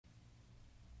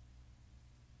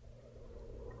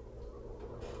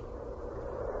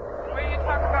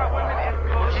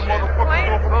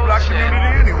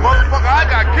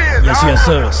Yes,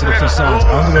 sir. Sinixta Soundz,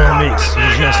 underground mix.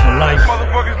 Just for life.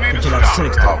 Did you like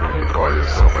Sinixta?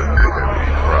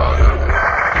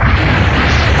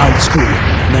 Old school,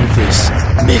 Memphis,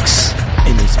 mix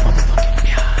in this motherfucking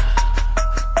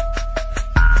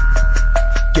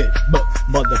Get buck,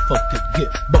 motherfucking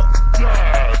get buck.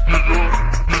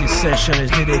 This session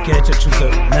is dedicated to the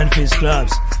Memphis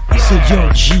clubs.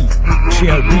 Studio G,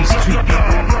 TLB Street.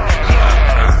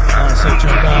 I'm talking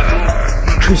about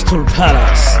Crystal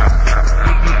Palace,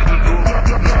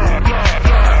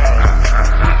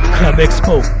 Club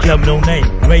Expo, Club No Name,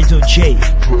 Radio J,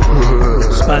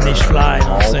 Spanish Fly, you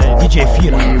know what I'm saying? DJ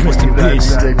Fila, rest in peace.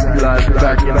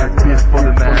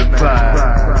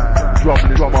 Dropping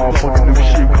this motherfucking new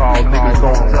shit called Niggas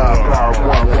on Top Power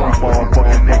 1 for you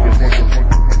motherfucking niggas.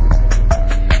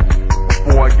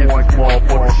 Before I get this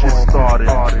motherfucking shit started,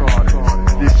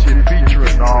 this shit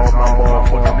featuring all my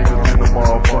motherfucking niggas in the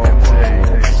motherfucking chain.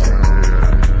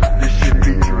 This shit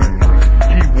featuring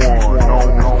Key1, known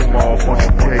as the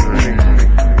motherfucking K,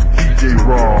 DJ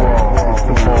Raw,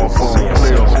 the motherfucking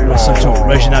player. What's up to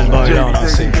Reginald Boylan, I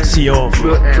say, CEO of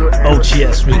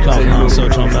OTS Record, I'm so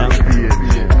talking about.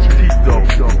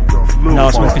 Now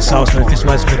it's Memphis House, Memphis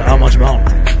West, but how much more?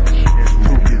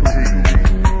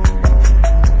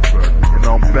 And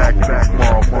I'm back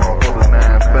motherfucker for the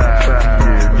 9-5.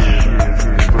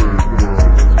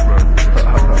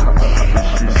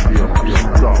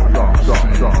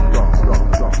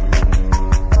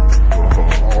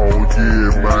 Oh yeah,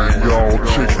 man, y'all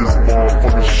check this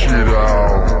motherfucking shit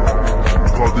out.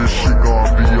 Cause this shit gonna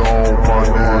be on my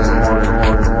name.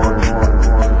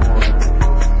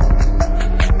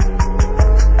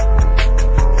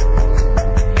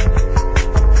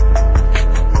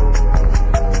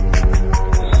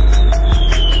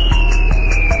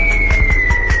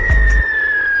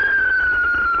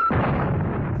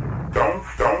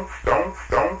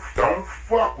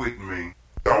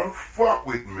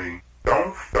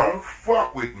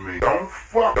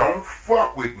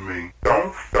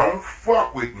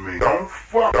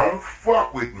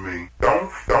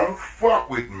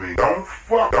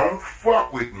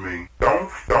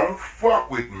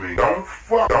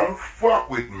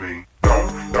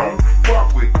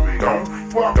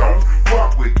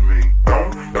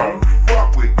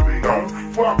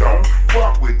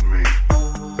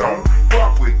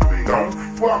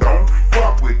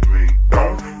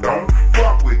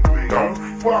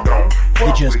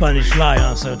 Spanish Fly,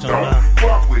 I'm so talking about.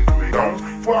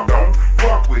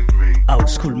 Old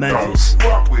school Memphis,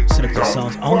 Sinixta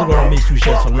Soundz, underground mix to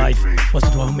Just for Life. What's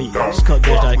it with me? Scott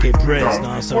Dash, like Prez,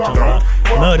 now I'm so talking about.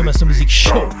 Murder Master Music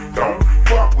Show. Don't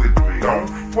fuck with me, don't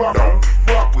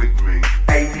fuck with me.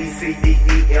 A, B, C, D,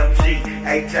 E, F, G,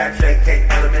 H, I, J, K,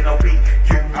 L, M, N, O, P,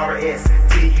 Q, R, S,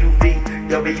 T, U, V,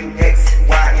 W, X,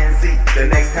 Y, and Z. The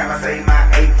next time I say my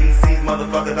ABCs,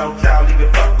 motherfucker, don't y'all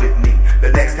even fuck with me.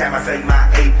 The next time I say my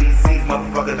ABCs,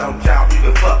 motherfucker, don't y'all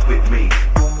even fuck with me.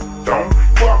 Don't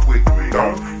fuck with me,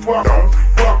 don't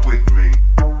fuck with me.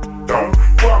 Don't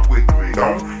fuck with me,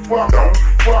 don't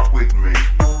fuck with me.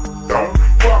 Don't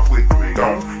fuck with me,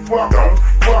 don't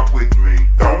fuck with me.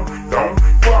 Don't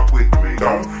fuck with me,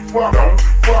 don't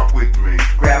fuck with me.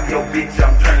 Grab your bitch,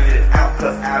 I'm turning it out,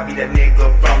 cause I be that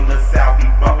nigga from the south. Be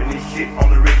bumping this shit on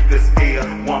the Richter scale,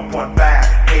 1.5,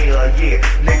 hell yeah.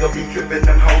 Nigga be trippin',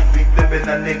 them hoes be flippin'.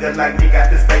 A nigga like me got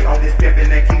to stay on this pimpin'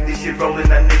 and keep this shit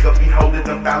rollin'. A nigga be holding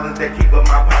them dollars that keep up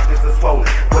my pockets are swollen.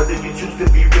 Whether you choose to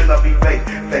be real or be fake,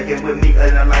 faking with me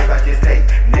in a life I just take.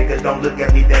 Nigga, don't look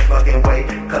at me that fucking way,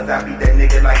 cause I be that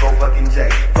nigga like old fucking J.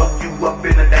 Fuck you up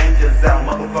in the danger zone,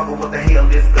 motherfucker, what the hell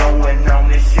is going on?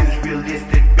 This shit is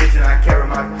realistic, bitch, and I carry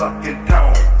my fucking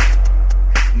tone.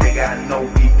 Nigga, I know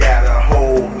we got a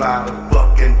whole lot of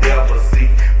fucking devil, see,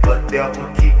 but devil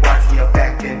keep watching your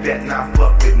back and bet not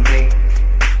fuck with me.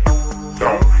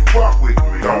 Don't fuck with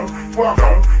me, don't fuck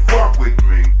with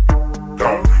me.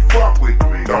 Don't fuck with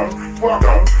me, don't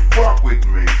fuck with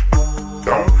me.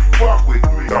 Don't fuck with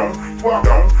me, don't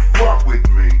fuck with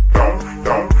me.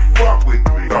 Don't fuck with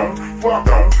me, don't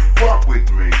fuck with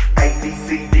me. A, B,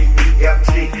 C, D, E, F,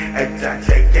 G, H, I, J,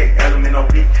 K, L, M, N, O,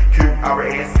 P, Q, R,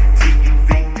 S, T, U,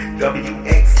 V, W,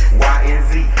 X, Y, and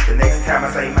Z. The next time I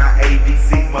say my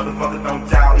ABCs, motherfucker, don't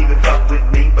y'all even fuck with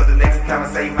me. But the next time I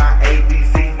say my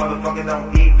ABCs, motherfucker,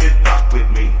 don't even fuck with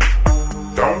me.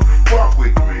 Don't fuck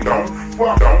with me, don't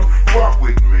fuck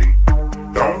with me.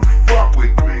 Don't fuck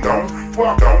with me, don't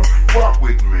fuck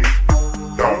with me.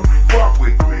 Don't fuck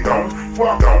with me, don't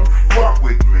fuck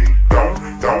with me.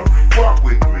 Don't fuck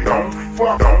with me, don't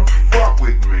fuck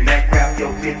with me. Now grab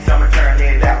your bitch, I'ma turn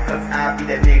it out, cause I be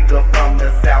that nigga from the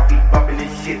south. Be bumping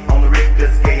this shit on the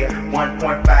Richter scale,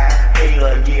 1.5,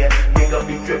 hell yeah.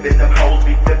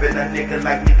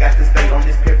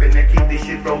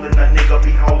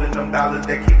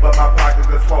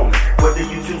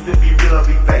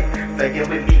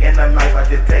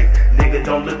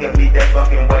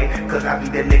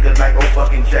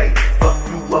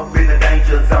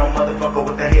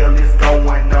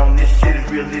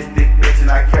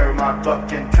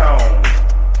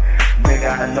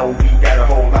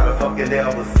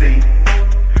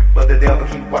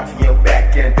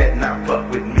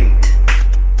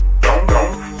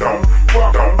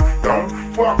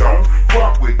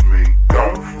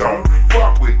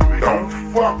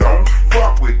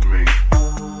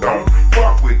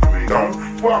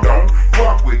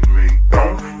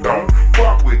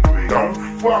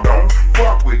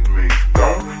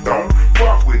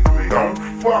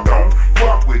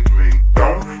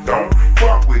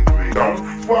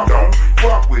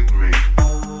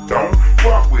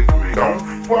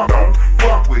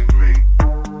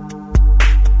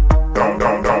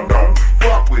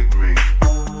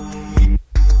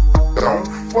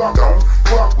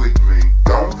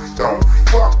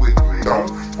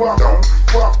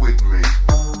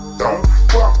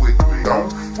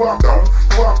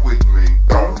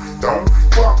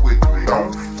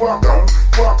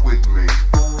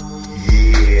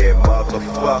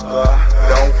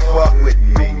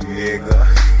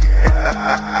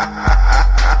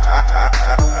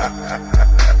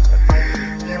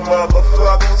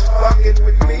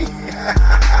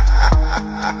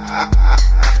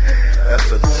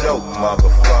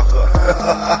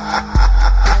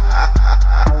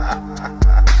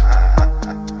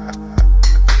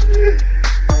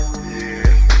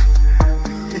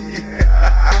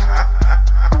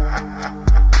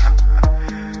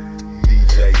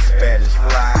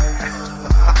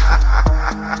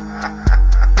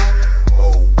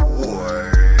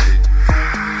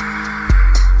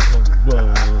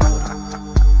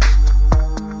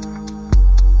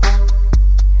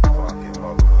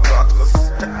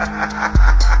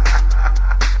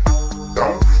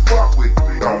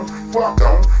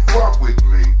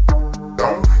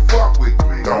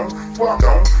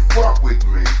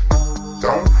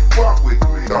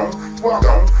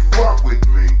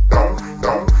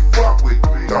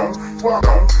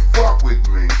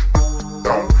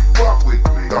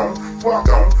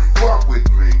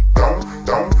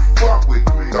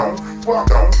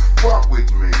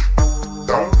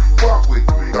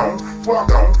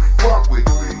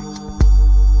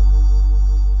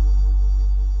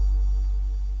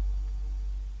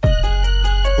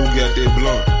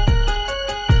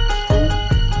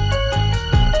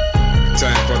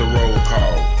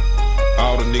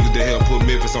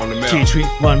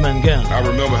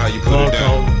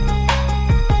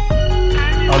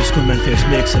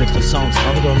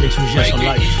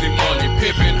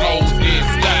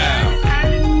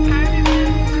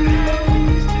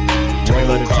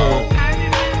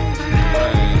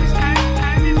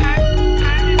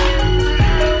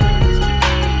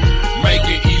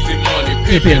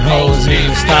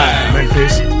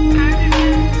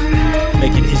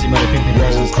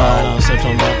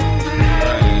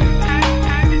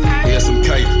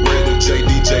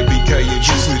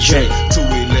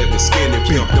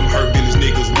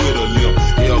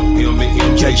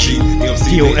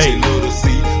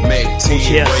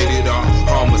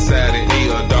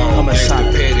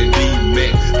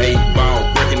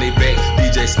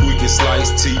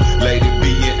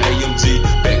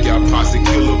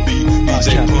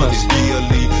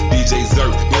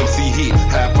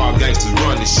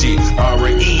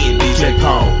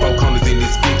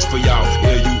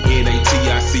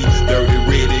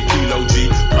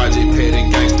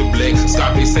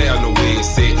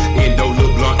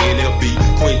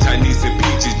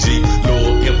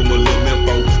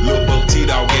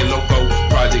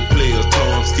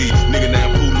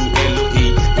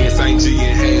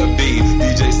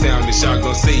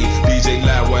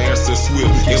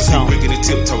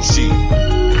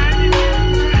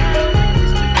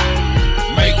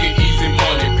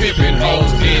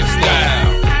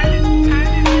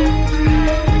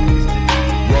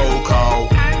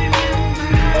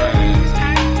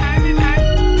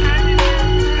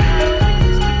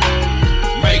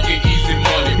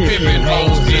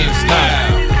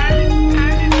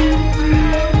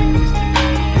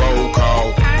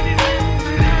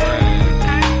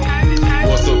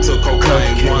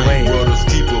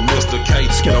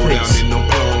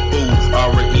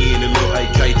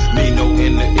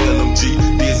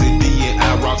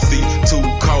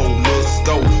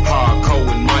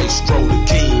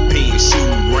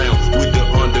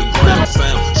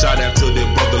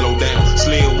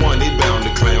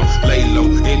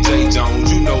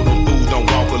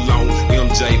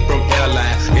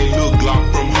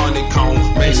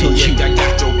 Maniac, I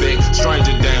got your back.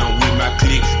 Stranger down with my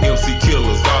clique. MC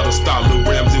killers, all the star, Lil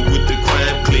Ramsey with the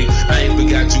crime clique. I ain't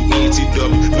forgot you,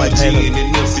 NTW, BG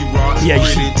and MC Rock.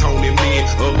 Pretty Tony Man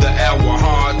of the hour,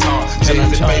 hard talk.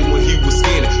 James Bay when he was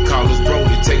skinny. Carlos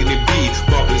Brody taking it big.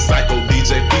 Bumping Psycho,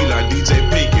 DJ P-Line, DJ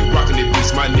Pinky. Rocking it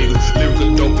beats, my niggas.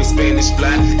 Lyrical dope and Spanish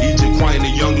fly. Egypt Queen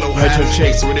and Young Low High.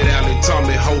 X-rated Allen,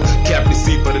 Tommy Ho. Captain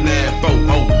C for the 9-4.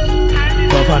 Oh.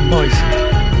 Van Boys.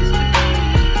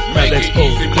 Red Expo,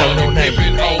 Club No Name,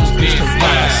 Crystal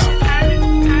Palace,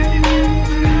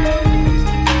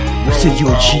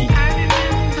 Studio G,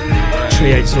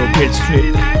 380 Bill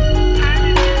Street.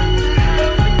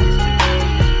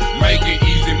 Making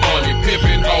easy money,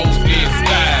 pimping hoes in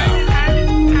style.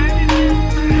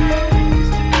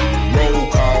 Roll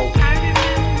call.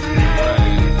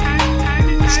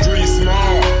 Street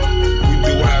small, we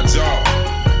do our job.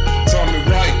 Tell me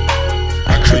right, I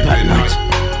Trip at night.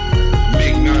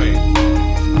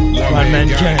 One man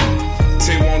gang,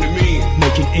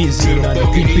 making easy on the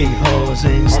pimping hoes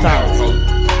in style.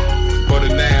 For the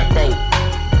 9-4.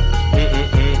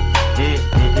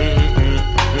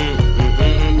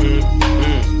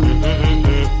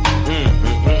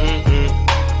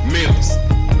 Memphis,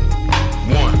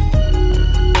 1.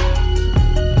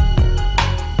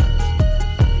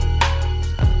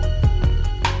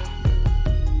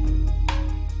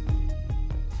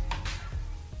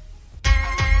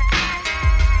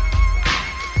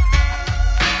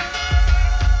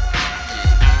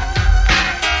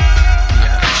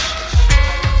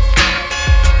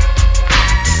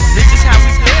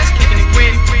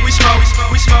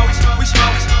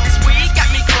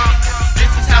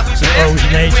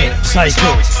 Originator,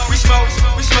 Psycho.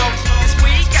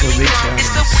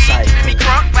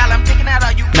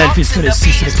 Memphis to the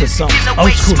Sinixta Soundz.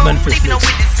 Old school Memphis mix.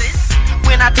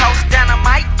 When I toss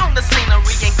dynamite on the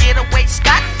scenery and get away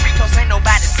scot-free, cause ain't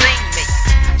nobody seen me.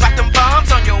 Drop them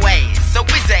bombs on your ass, so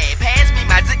easy. Pass me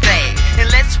my zigzag, and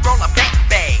let's roll a back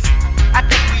bag. I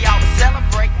think we ought to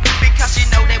celebrate, because you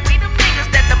know that we them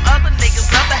niggas that them other niggas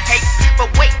love to hate.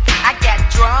 But wait, I got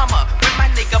drama with my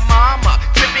nigga mama,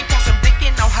 tripping cause I'm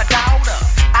dicking on her daughter.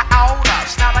 I order,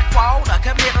 snort a quarter,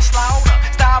 commit a slaughter.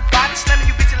 Start body slamming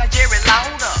you bitches like Jerry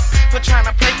Lauder. For trying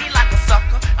to play me like a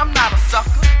sucker, I'm not a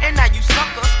sucker. And now you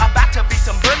suckers about to be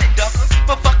some bully duckers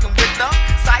for fucking with the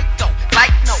psycho.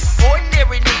 Like no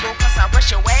ordinary nigga, cause I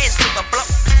rush your ass to the block.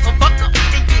 So fuck up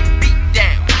and get beat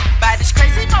down by this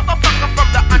crazy motherfucker from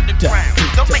the underground.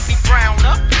 Don't make me brown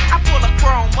up, I pull a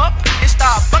chrome up and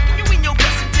start bucking you in your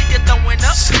pussy until you're throwing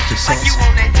up. Like you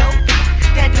on that dope,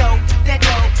 that dope, that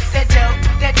dope, that dope,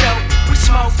 that dope. We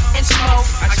smoke and smoke.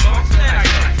 I smoke and I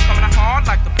drink, coming out hard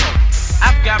like the Pope.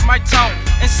 I've got my tone,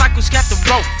 and Psycho's got the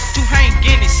rope. To hang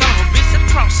guinea, son of a bitch, that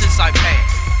crumb since I've had.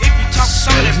 If you talk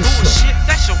some of that bullshit,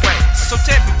 that's your way. So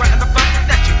tell me what the fuck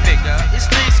that you figure. It's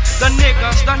these, the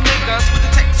niggas with the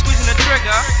tech squeezing the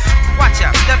trigger. Watch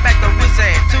out, step back the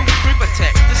wizard to creep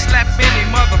attack. To slap any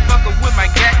motherfucker with my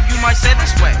gat, you might say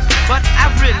this way. But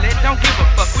I really don't give a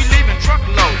fuck, we leaving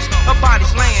truckloads of bodies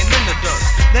laying in the dust.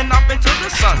 Then up into the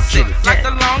sunset, like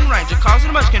the Long Ranger, causing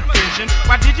much confusion.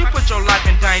 Why did you put your life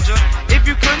in danger? If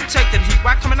you couldn't take the heat,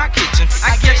 why come in our kitchen?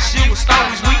 I guess you was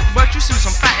always weak, but you see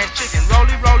some fat ass chicken.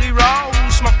 Rolly, rolly, roll,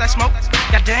 smoke that smoke.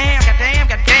 Goddamn, goddamn,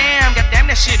 goddamn, goddamn,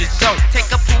 that shit is dope. Take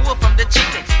a pull from the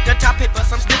chicken, the top hit for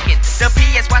some sticking. The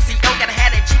PSYCO gotta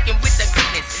have that chicken with the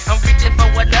quickness. I'm reaching for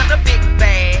another big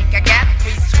bag. I got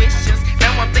 3 swishers.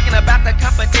 Now I'm thinking about the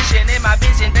competition in my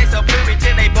vision. They so blurry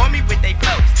till they bore me with they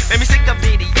flows. Let me sick of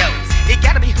videos. It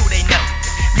gotta be who they know.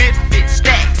 Memphis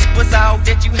stacks was all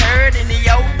that you heard in the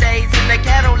old days in the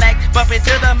Cadillac, bumping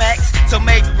to the max. So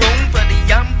make room for the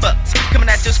young bucks coming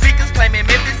at your speakers, claiming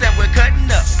Memphis, and we're cutting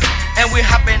up. And we're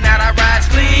hopping out our rides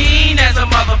clean as a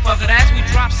motherfucker. As we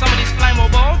drop some of these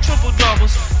flammable triple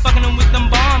doubles, fucking them with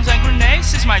them bombs and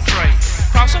grenades is my trade.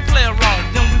 Cross a player wrong,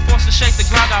 then we forced to shake the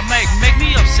ground I make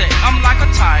me upset. I'm like a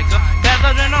tiger,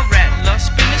 better than a rattler,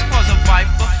 spin this poison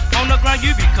viper. On the ground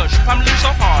you be crushed, I'm leaving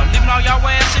so hard, leaving all y'all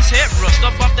asses head rust.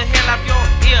 Up off the hell out your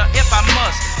ear if I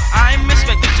must. I ain't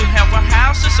expected to have a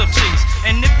house of cheese.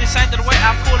 And if this ain't the way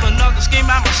I pull another scheme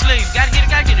out my sleeve, gotta get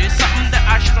it, it's something that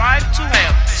I strive to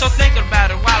have. So think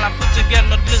about it while I put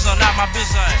together the blizzard out my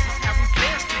business.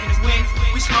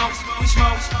 We smoke, we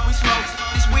smoke, we smoke.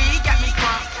 This weed got me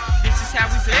crunk. This is how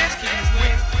we best keep it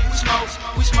win. We smoke,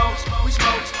 we smoke, we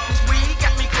smoke. This weed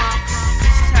got me crunk.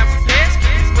 This is how we best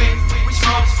keep it win. We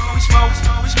smoke, we smoke,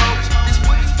 we smoke. This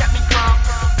weed got me crunk.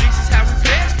 This is how we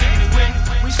best keep it win.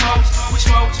 We smoke, we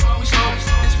smoke, we smoke.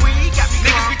 This weed got me crunk.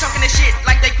 Niggas be talking that shit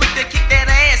like they quick to kick that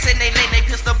ass and they let they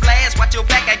pistol blast. Watch your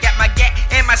back, I got my gat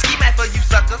and my ski mat for you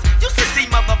suckers. You sissy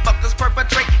motherfuckers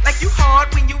perpetrate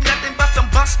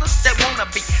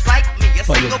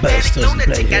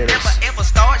lunatic. I never ever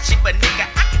start shit, but nigga,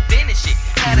 I can finish it.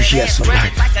 Had an ass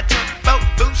running like a turbo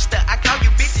booster. I call you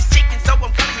bitches chickens, so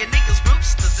I'm calling you niggas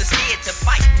roosters. They're scared to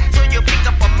fight, so you pick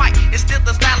up a mic. It's still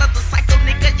the style of the psycho,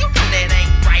 nigga. You know that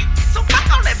ain't right. So fuck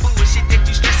all that bullshit that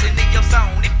you stressing in your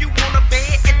zone. If you want a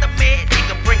bed at the med,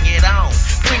 nigga, bring it on.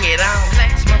 Bring it on.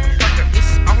 Last motherfucker,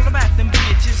 it's all about them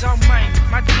bitches. Oh man,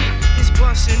 my dick is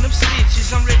busting them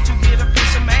stitches. I'm ready to get up in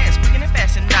some ass, picking it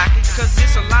fast and knock it. Cause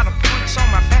there's a lot of freaks on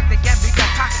my back that got bigger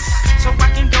pockets. So I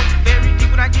can go very deep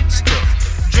when I get stuff.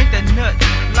 Drink that nut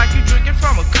like you drinking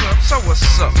from a cup. So what's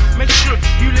up? Make sure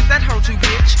you let that hoe to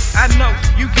bitch. I know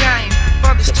you game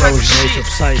for this type of shit.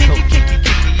 Kicky,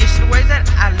 it's the way that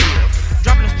I live.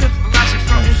 Dropping this pimp velocity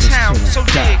from in town. So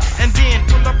dig and then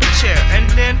pull up a chair and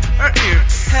then her ear.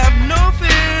 Have no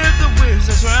fear, the whiz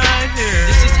is right here.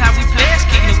 This is how we play us,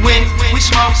 kicking when we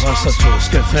smoke. What's up to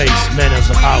Scarface, Man of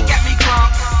the Hour.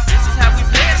 This is how we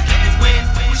play us, kicking when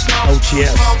we smoke.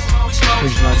 OTS,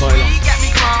 Original Violent.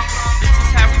 This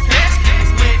is how we play us,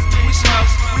 kicking when we smoke.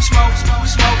 We smoke.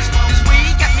 This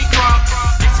weed got me drunk.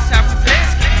 This is how we play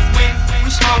us, kicking when we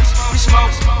smoke. We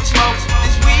smoke.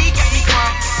 This weed got me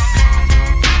drunk.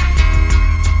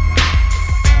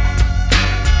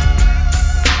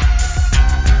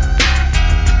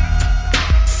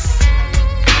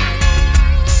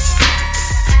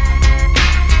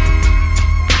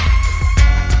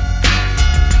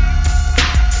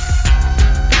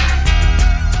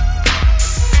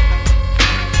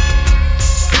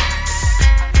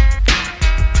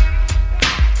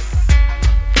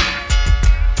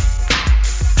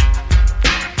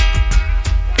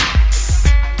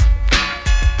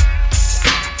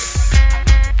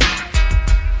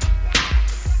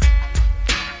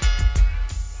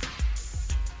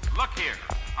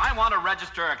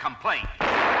 Register a complaint.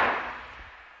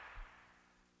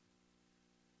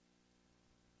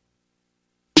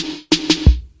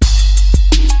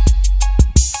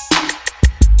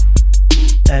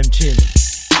 I'm chilling,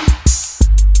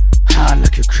 high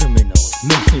like a criminal.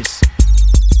 Memphis,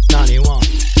 91.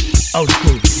 Old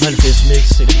school, Memphis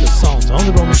mix, c'est le Soundz. On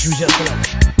est bon, je vous jette là.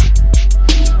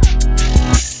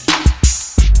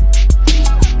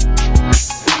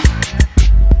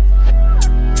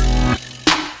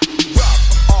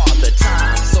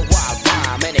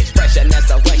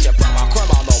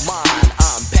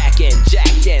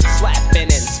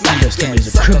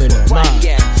 Is a criminal mind.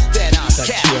 Then I'm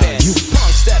capping.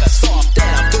 Punks that are soft,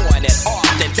 and I'm doing it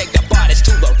often. Take the bodies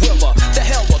to the river. The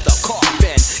hell with the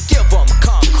coffin. Give them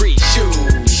concrete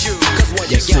shoes. Cause when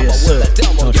you gamble with the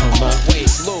devil, you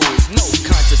always lose.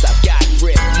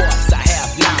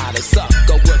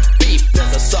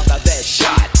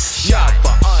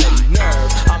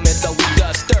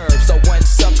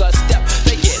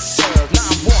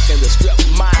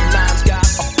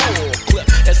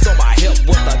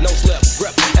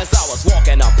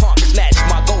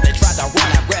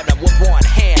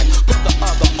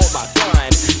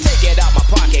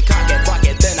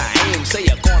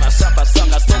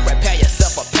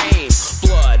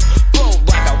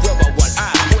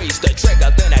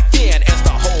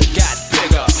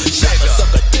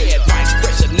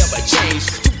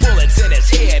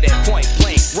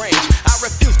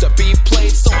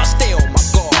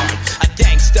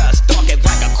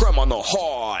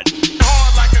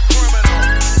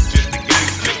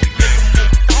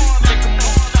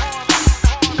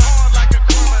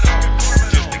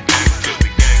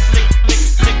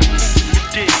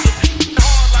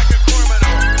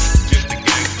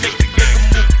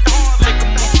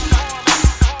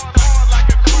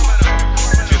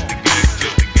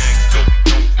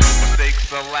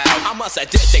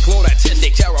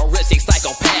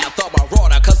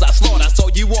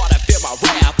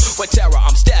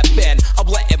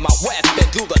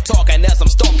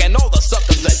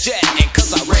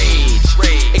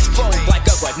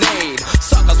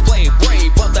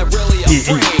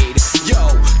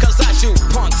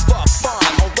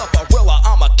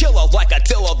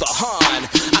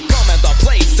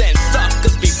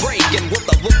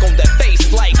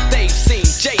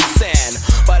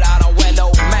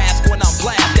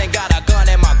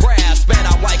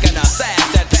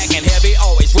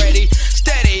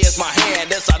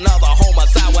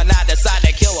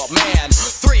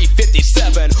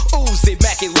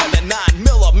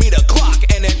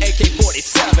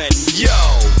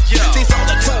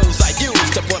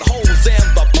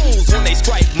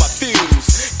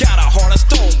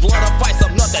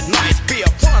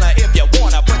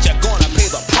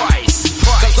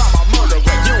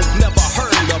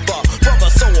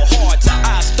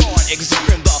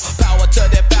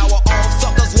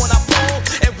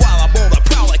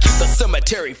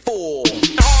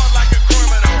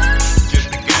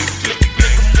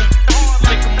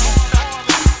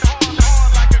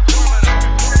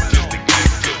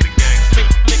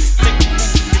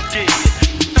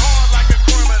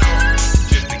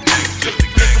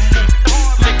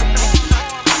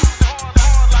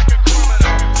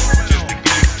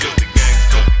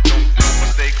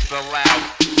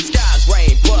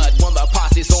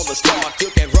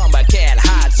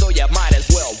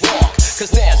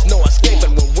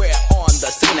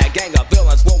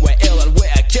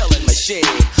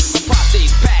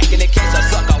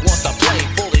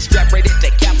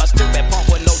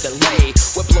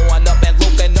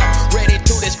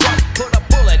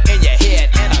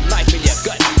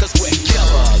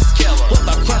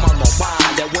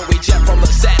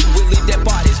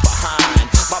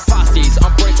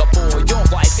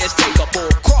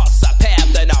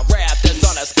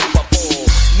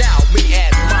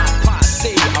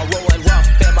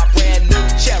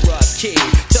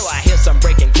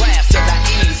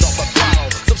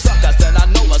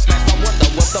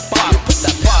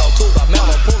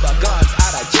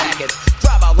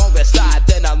 the side,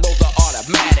 then unload the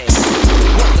automatic.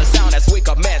 Once the sound as we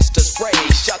commenced to spray,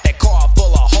 shot that car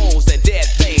full of holes and dead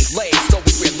things laid. So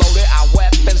we reloaded our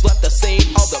weapons, left the scene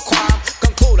of the crime,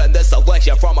 concluding this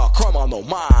selection from a criminal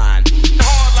mind.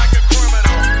 Hard like a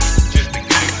criminal. Just a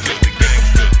gangster, just a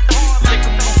gangster. Hard like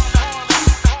a criminal.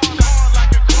 Hard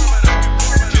like a criminal.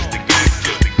 Just a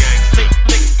gangster, just a gangster.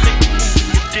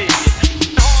 You dig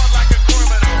it? Hard like a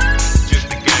criminal. Just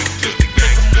a gangster, just a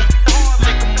gangster. Hard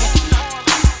like a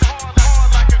criminal. Hard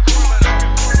like a criminal.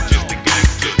 Just a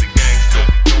gangster, just a gangster.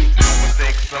 Don't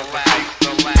mistake so loud,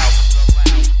 so loud.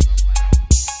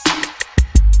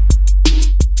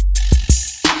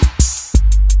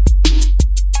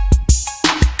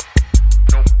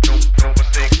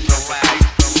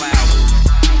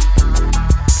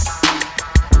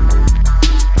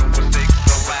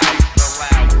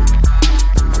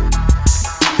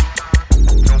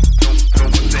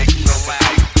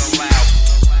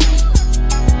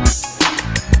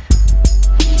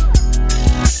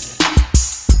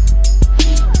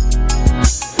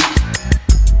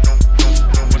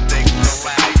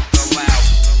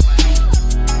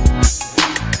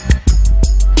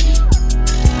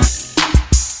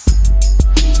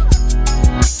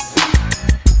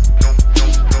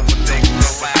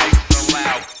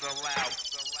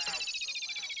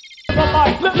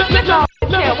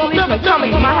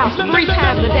 Coming to my house 3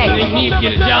 times a day. You need to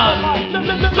get a job.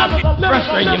 I'm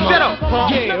frustrating your mom. Shut up.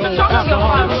 Yeah, don't talk to your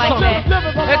father like that.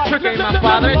 That trick ain't my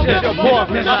father, it's just your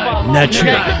boyfriend. Not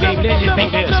true. They just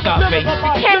think they're a Scarface.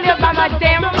 I can't live by my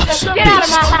damn rules. Get out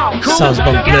of my house. Sounds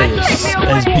bomb players.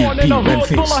 SBP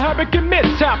Memphis.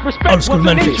 Old school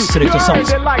Memphis. Sinixta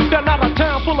Soundz. They're not a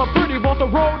town full of pretty, but the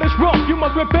road is rough. You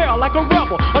must rebel like a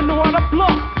rebel. I know how to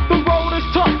bluff. The road is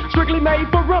tough, strictly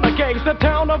made for renegades. The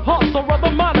town of hustle, where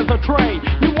the miners are trade.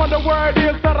 You wonder where it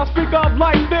is that I speak of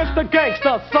like this, the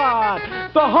gangster side,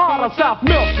 the heart of South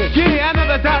Memphis. Yeah, I know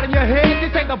the doubt in your head.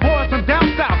 This ain't the boys from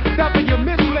down south. That's when you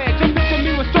misled. Just picture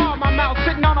me with straw in my mouth,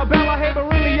 sitting on a barrel head, but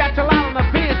really I chill out on the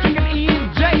bench, drinking E and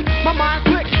J. My mind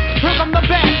clicks. Here come the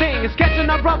bad thing. It's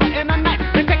catching a brother in the night.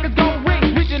 They take his gold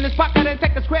ring, reaching his pocket and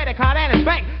take his credit card and his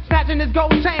bank, snatching his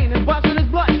gold chain and busting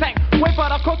his blood tank. Wait for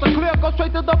the coast to clear, go straight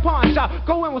to the pawn shop.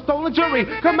 Go in with stolen jewelry,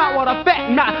 come out with a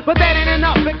fat knot. But that ain't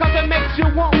enough because it makes you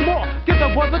want more. Get the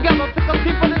boys together, pick up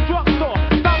deep in the drugstore.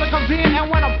 Dollar comes in and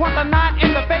when I point the 9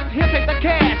 in the face, he'll take the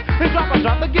cash. His drop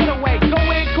the getaway. Go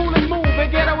in, cool and smooth and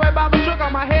get away by the sugar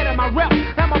on my head and my rep.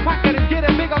 And my pocket is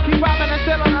getting big, I'll keep robbing and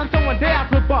selling until one day I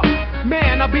flip up.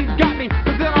 Man, the beat got me,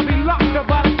 cause then I'll be locked up.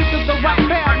 But I stick to the right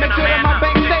pair, make sure that my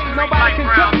bank stays. Nobody can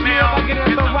touch me if I get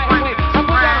it the right way. I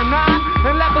put down a 9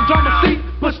 and let the drummer see.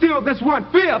 But still, this one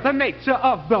feels the nature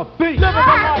of the beat. Live a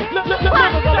life, live a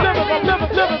life, live a life,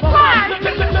 live a life.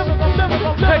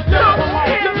 Take care of the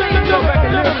life, go back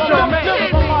and live with your man.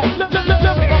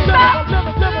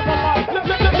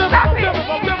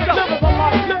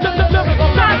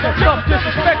 Stop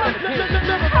disrespecting the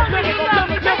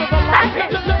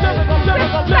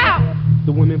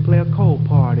The women play a cold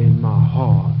part in my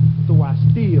heart, so I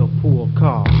still pull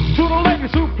cards. To the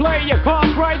ladies who play your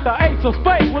cards right, the ace of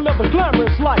spades will live a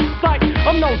glamorous life sight.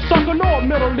 I'm no sucker nor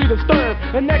mentally disturbed,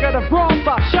 and negative bronze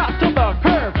I shot to the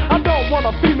curb. I don't want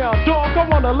a female dog, I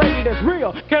want a lady that's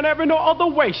real. Can't have it no other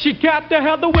way, she got to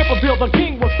have the whipper-bill. The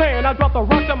king was saying I dropped the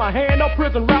rock in my hand, no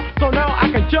prison route, so now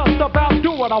I can just about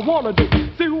do what I wanna do.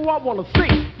 See who I wanna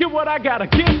see, get what I gotta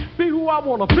get, be who I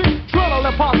wanna be. Try to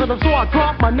live positive, so I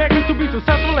drop my negatives to be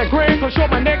successful and grand. So show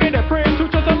my negative friends who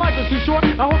just life is too short.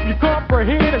 I hope you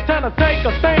comprehend. It's time to take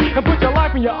a stand and put your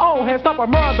life in your own hands. Stop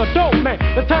admiring the dope man.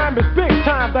 The time is big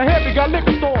time. The heavy got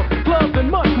liquor stores, clubs,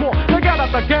 and much more. They got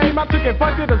out the game. I took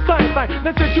advice, did the same thing.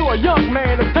 They said you a young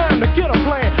man. It's time to get a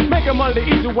plan. Making money the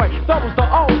easy way. That was the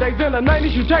old days. In the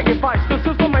 90s, you take advice. The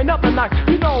system ain't nothing like.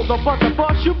 You know the bunch of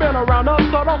fuss. You been around us,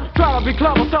 so don't try to be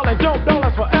clever. Selling dope, don't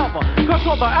last forever.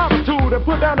 Control the attitude and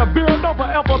put down the beer. Don't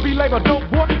forever be labeled dope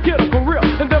boy. Get a career.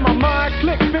 And then my mind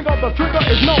clicks. Finger the trigger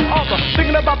is no other.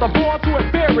 Thinking about the boys who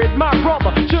had buried my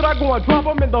brother. Should I go and drop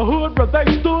them in the hood where they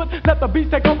stood? Let the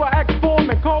beast take over, act form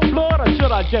in cold blood? Or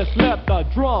should I just let the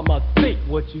drummer think?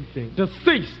 What you think?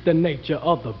 Decease the nature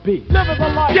of the beat. Never the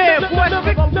life. Yeah, boy. Go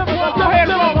ahead,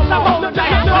 roll. Stop holding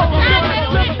that.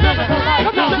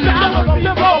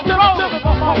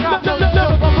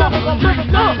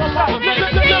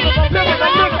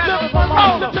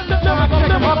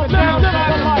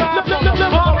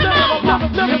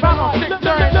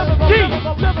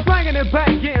 Bringing it back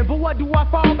in, but what do I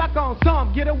fall back on?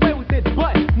 Some get away with it,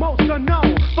 but most are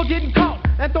known for getting caught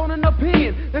and thrown in the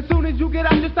pen. As soon as you get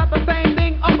out, you start the same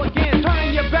thing up again.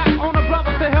 Turning your back on a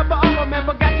brother to help the other man.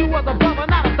 Forgot you was a brother,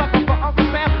 not a sucker for Uncle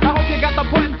Sam. I hope you got the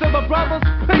button to the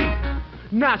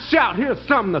Now shout, here's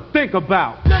something to think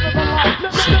about.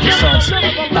 Soundz,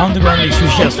 underground mix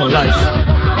Richesse for life.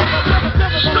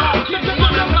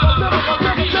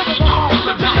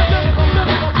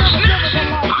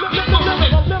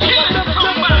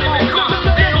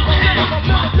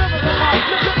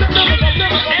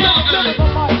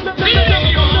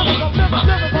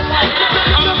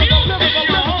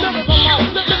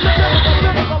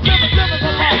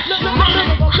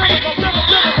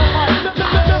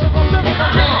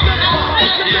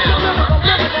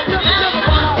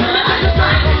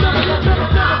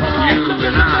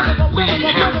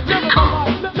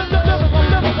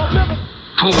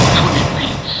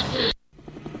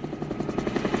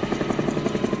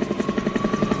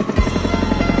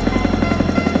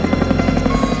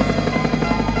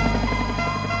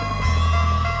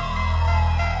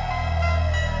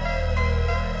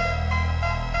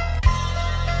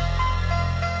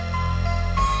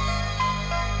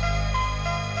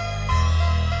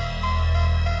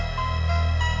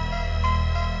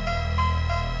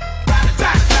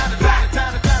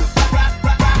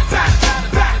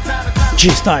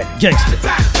 G-Style, Gangster. A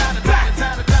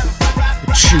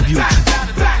tribute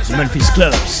to the Memphis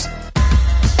clubs.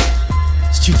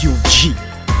 Studio G.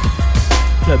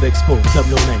 Club Expo,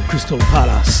 Tableau Name, Crystal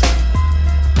Palace.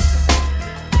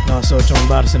 Now so talking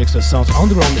about Sinixta Soundz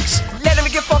underground mix. Let me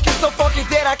get funky, so funky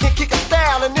that I can kick a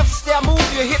style. And if the style move,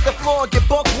 you hit the floor and get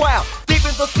buck wild. Deep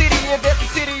in the city, and that's the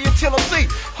city in Tennessee.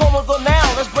 Home of the now,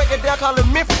 let's break it down, call it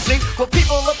Memphis G. Where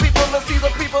people are people, and see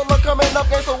the people are coming up,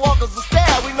 gangsta walkers of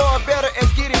style. We know it better as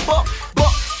getting buck.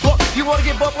 You wanna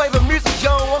get buck, play the music,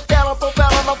 yo. I'm styling,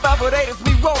 profiling, I'm 5'8", it's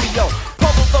me, Romeo.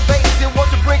 Pump the bass and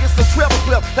want to bring us some treble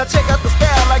clip. Now check out the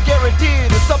style, I guarantee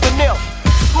it is something else.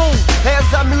 Smooth as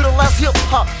I mutilize hip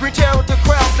hop, reach out with the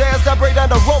crowds as I break down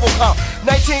the RoboCop.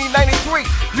 1993,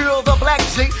 you're the black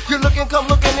G. You're looking, come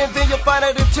looking, and then you find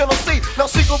it in Tennessee. No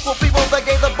secret for people that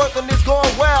gave the birth and it's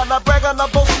going wild. Not bragging,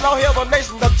 not boasting, all hail the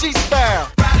nation of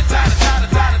G-Style.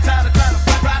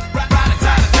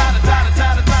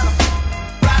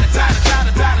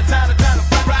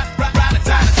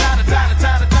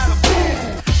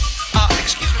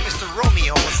 Excuse me, Mr.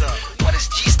 Romeo, what's up? What is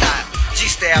G-Style?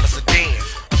 G-Style is a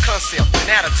dance, a concept, an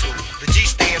attitude. The G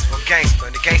stands for gangster,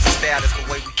 and the gangster style is the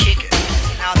way we kick it.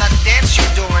 Now that dance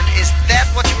you're doing, is that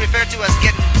what you refer to as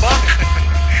getting buck?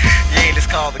 Yeah, it's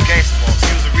called the gangster waltz.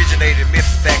 It was originated in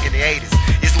Memphis back in the 80s.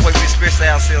 It's the way we express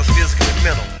ourselves physically and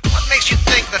mental. What makes you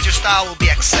think that your style will be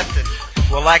accepted?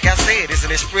 Well, like I said, it's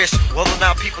an expression. Whether or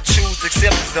not people choose to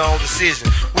accept is their own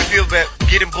decision. We feel that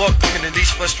getting buck can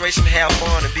release frustration, have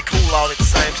fun, and be cool all at the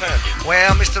same time.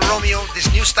 Well, Mr. Romeo,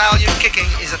 this new style you're kicking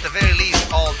is at the very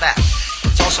least all that.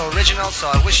 It's also original,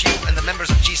 so I wish you and the members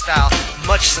of G-Style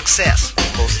much success.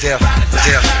 Most definitely.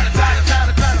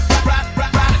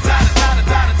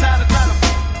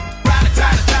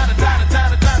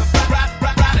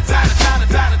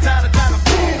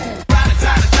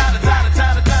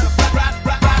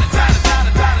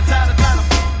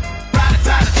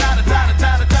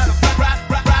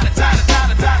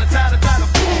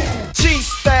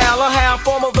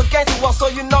 So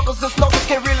you knuckles and snokers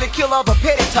can't really kill all the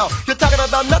petty talk. You're talking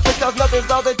about nothing, cause nothing's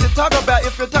all that you talk about.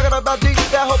 If you're talking about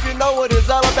G-Style, I hope you know what it's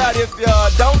all about. If you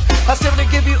don't, I simply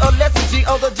give you a lesson. G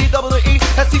on the G-double-E,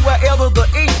 and C-Y-L to the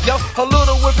E, yo. A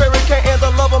little with Hurricane and the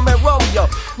love of man Romeo.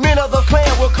 Men of the clan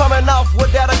were coming off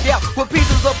without a doubt. With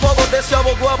pieces of puzzle that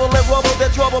shovel, grubble, and rubble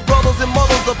that trouble brothers and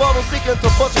mothers of others seeking to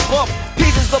bust your bubble.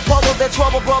 Pieces of puzzle that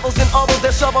trouble brothers and others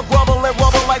that shovel, grubble, and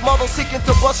rubble like mothers seeking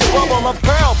to bust your bubble. A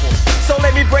parable. So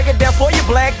let me break it down for you,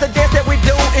 black. The dance that we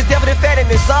do is definitely fat and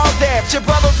it's all that. Your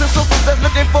brothers and sisters that's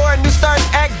looking for a new start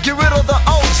act, get rid of the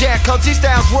old jack, cause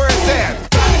G-Style's where it's at.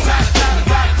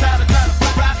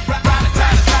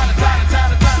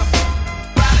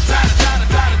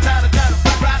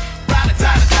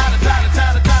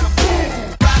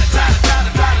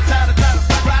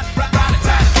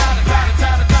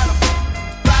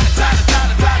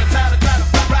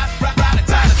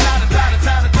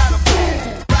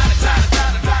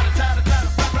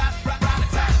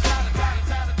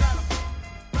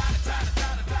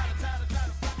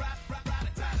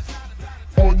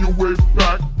 On your way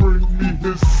back, bring me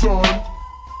his son.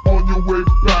 On your way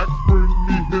back, bring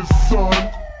me his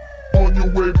son. On your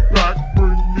way back,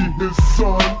 bring me his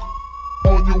son.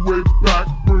 On your way back,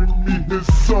 bring me his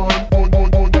son.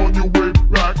 On your way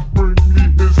back, bring me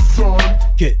his son.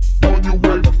 Get on your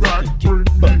way back, bring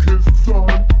me his son.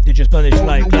 DJ Spanish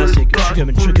like classic,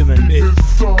 Triggerman bit.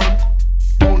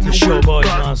 The Showboys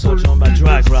now so talking about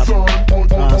drag rap.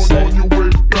 Now say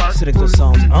Sinixta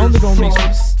Soundz underground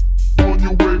mixes.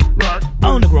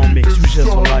 Underground mix, Richesse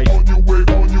for life.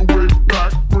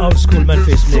 school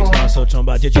Memphis mix now, so talking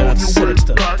about DJ like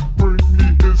Sinixta.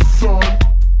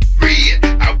 Red,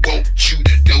 I want you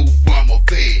to know I'm a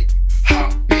vet.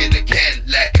 Hop in the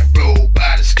Cadillac and roll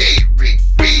by the skate ring.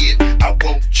 Red, I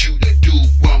want you to do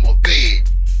I'm a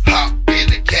vet. Hop in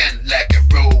the Cadillac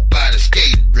and roll by the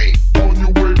skating ring. On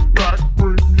your way back,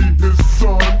 bring me his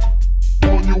son.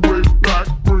 On your way back,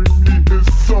 bring me his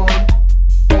son.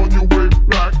 On your way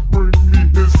back, bring me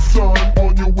his son.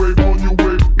 On your way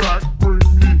back, bring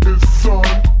me his son.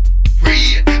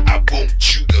 Red, I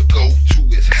want you to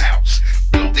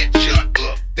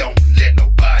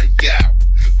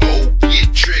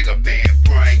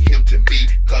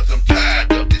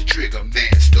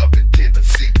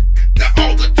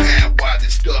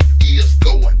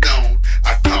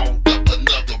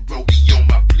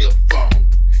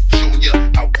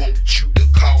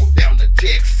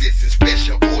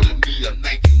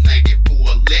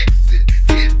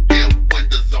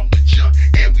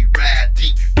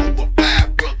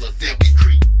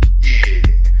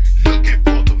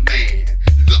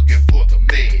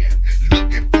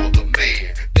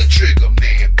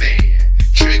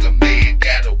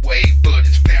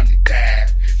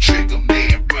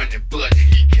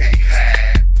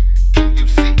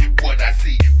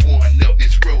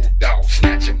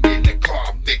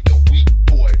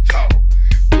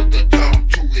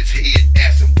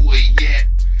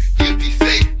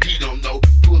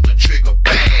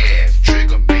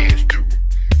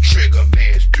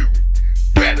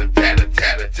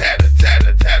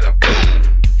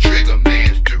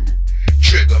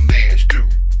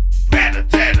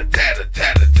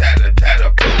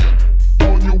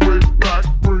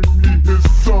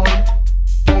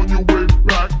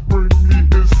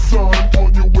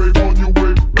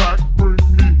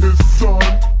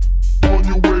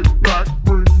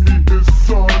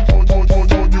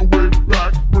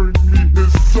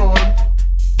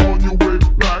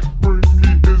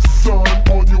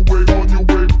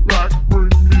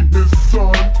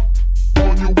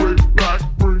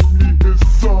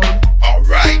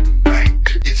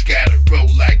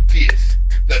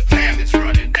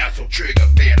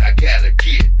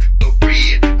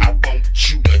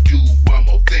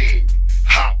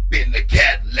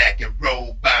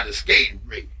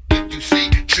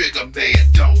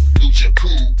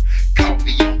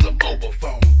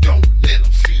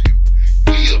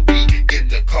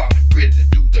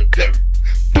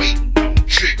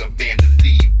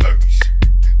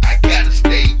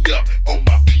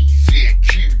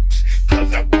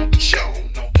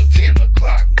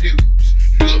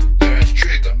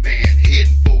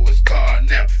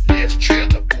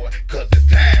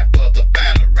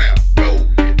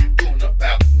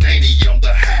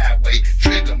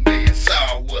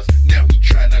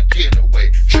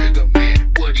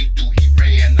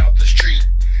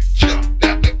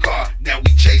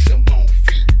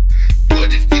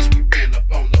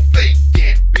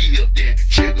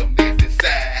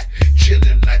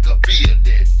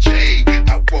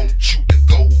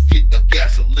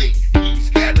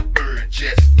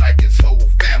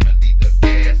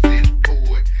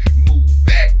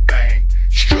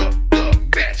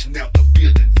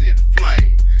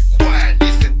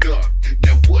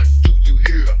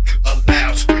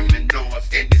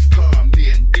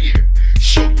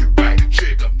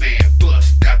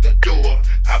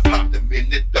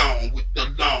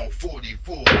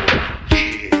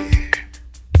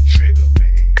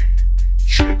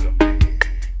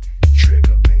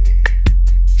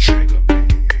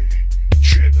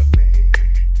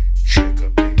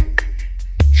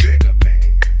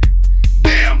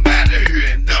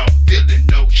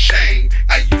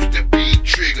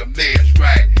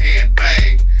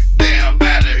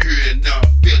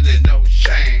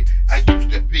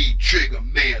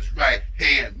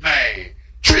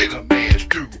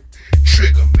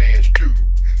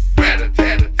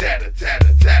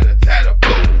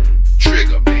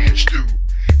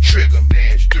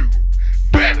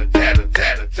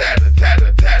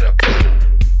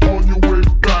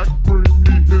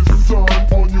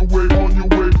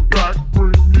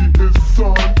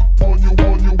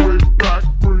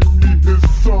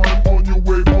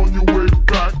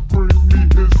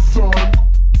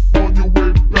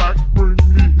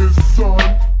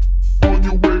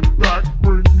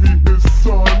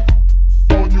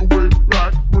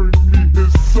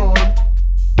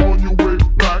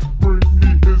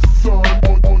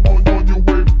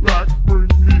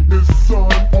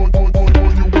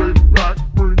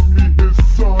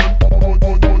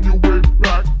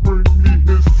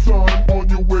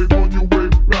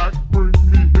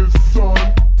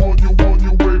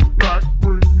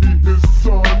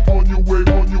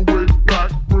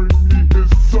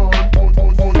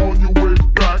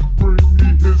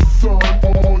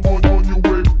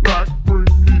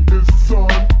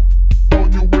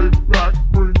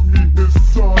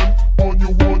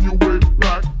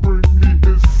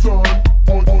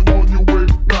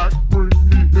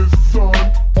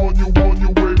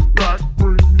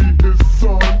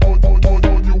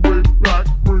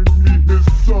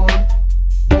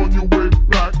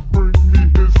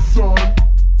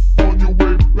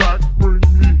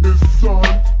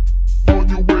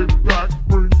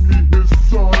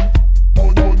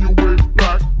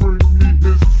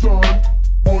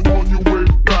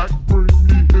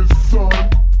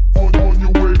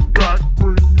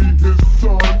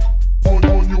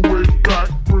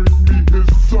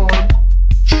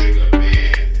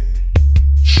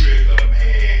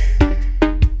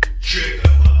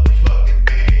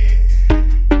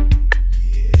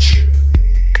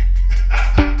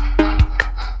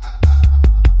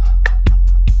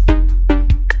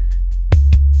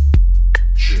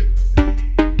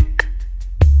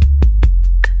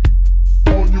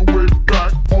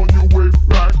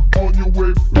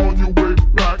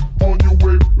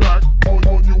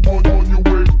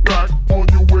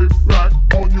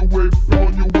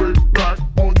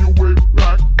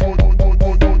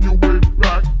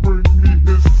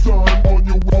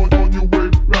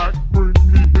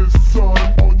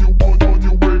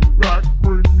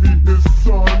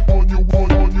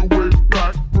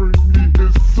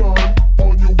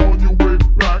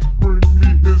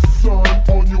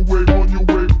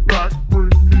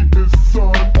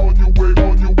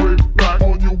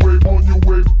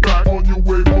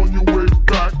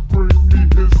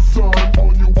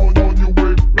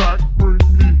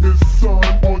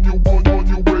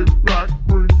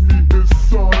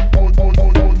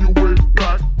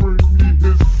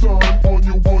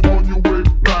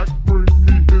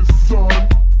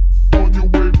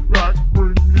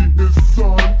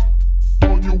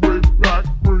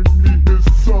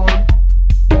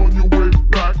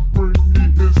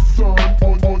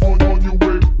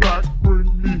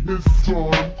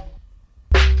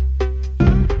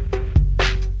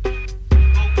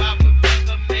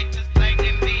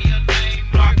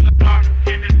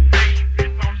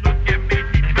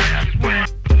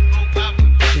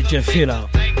feel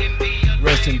out.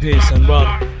 Rest in peace and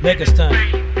Rob, next time.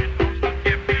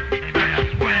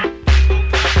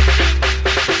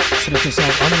 Sinixta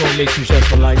Soundz, I'm gonna mix you just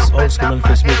for lights, old school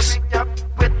Memphis mix.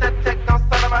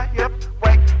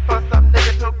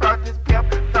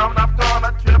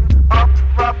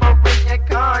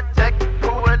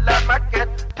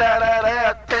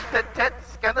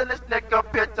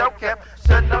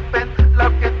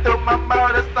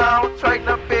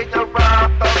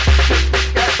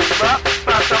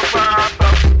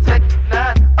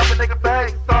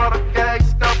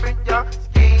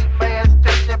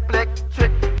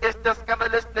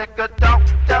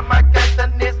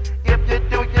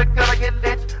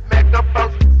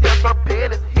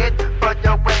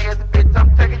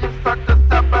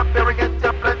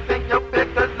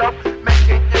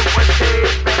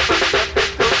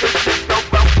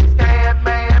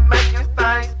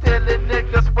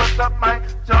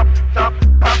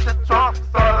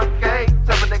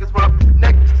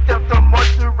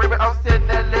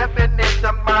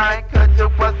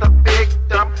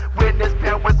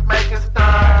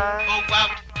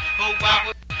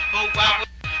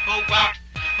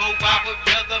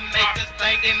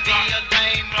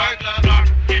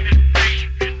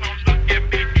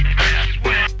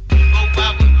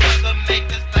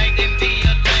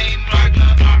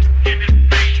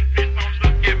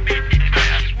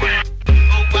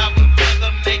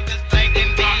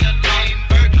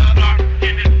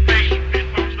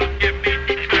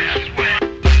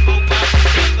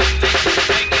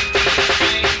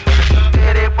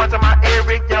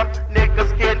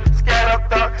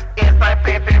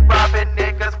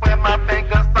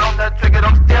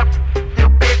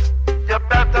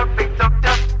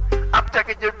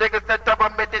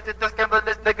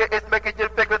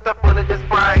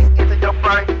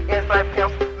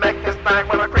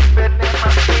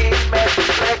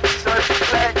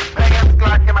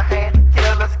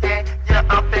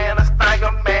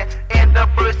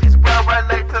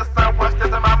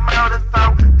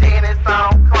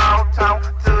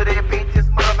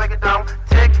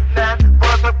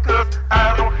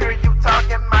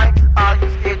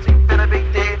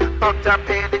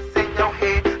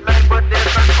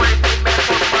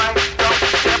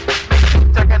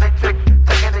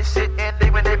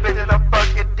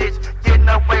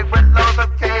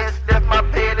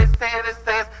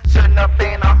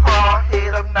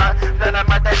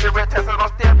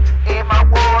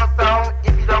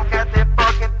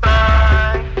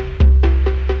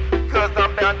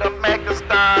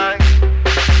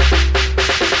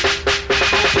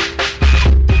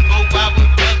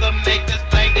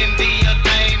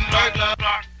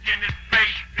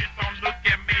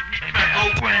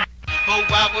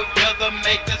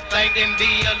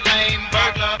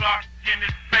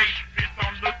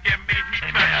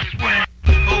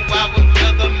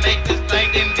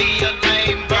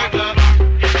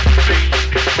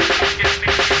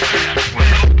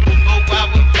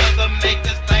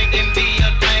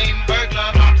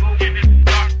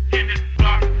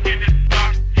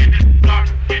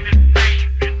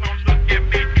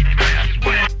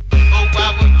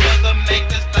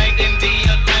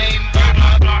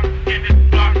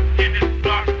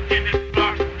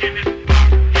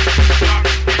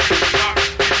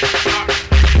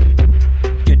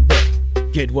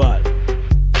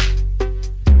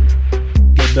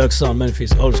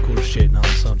 Memphis, old school shit now,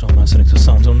 so I'm talking about Sinixta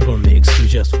Soundz. I'm gonna mix you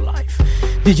just for life.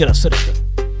 DJ La Sinixta.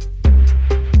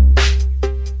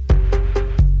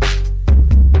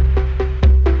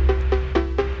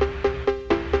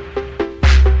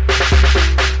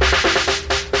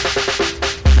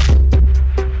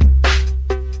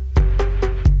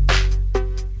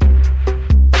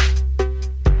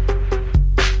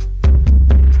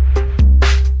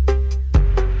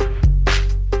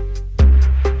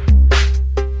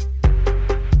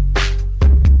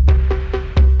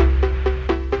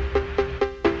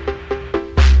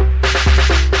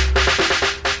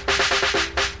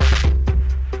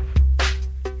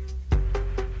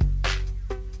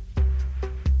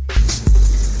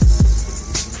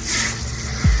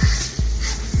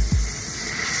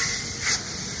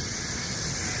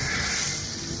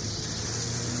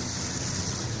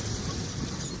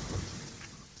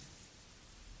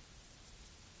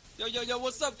 Yo,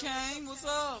 what's up, Kane? What's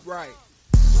up? Right.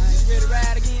 Man, you ready to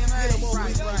ride again, man?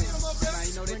 Right. Man,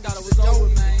 you know they thought it was over,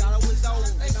 man.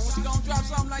 Hey, man, when you gonna drop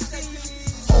something like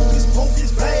this?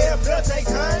 Hocus, bad, better take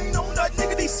pain on that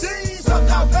nigga these scenes. Fuck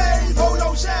out pain, hold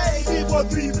no shade. People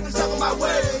breathing the top of my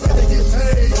way. Gotta get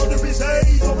paid, on the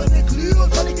resade, on the clear,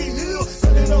 trying to get healed.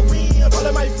 Telling the wind, all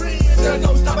of my friends. There's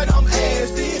no stopping, I'm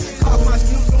ass in. Call my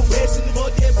skills, no rest in the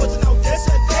mud, yeah, but you know that's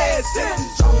a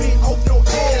dash. Dropping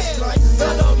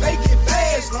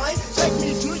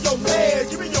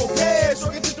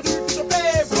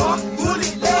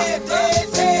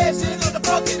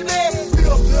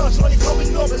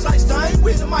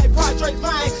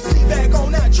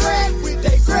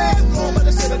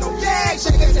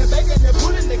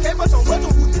They must on whether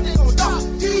who think they gon' stop.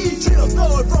 These chill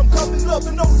blood from coming up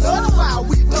and no love. While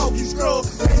we know you scrub.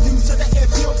 And you to the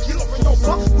FL killer from your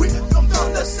pump. With them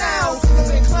thunder sounds.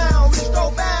 And clown, it's no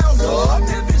bound. Lord,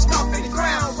 that bitch stop in the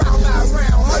ground. Round by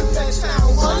round, hurt that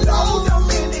sound. Unload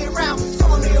them in the round.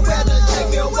 Storm me weather,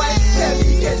 take me away.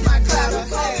 Heavy gets my cloud.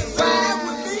 Ride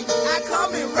with me, I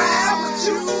come and ride with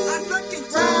you. I'm looking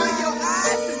through your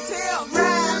eyes and tell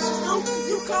me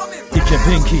you coming. DJ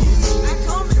Pinky,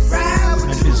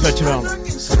 Memphis veteran.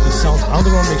 C'est le Soundz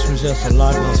Underground Mix Reserve for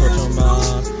live dans son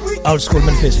Old School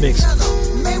Memphis Mix.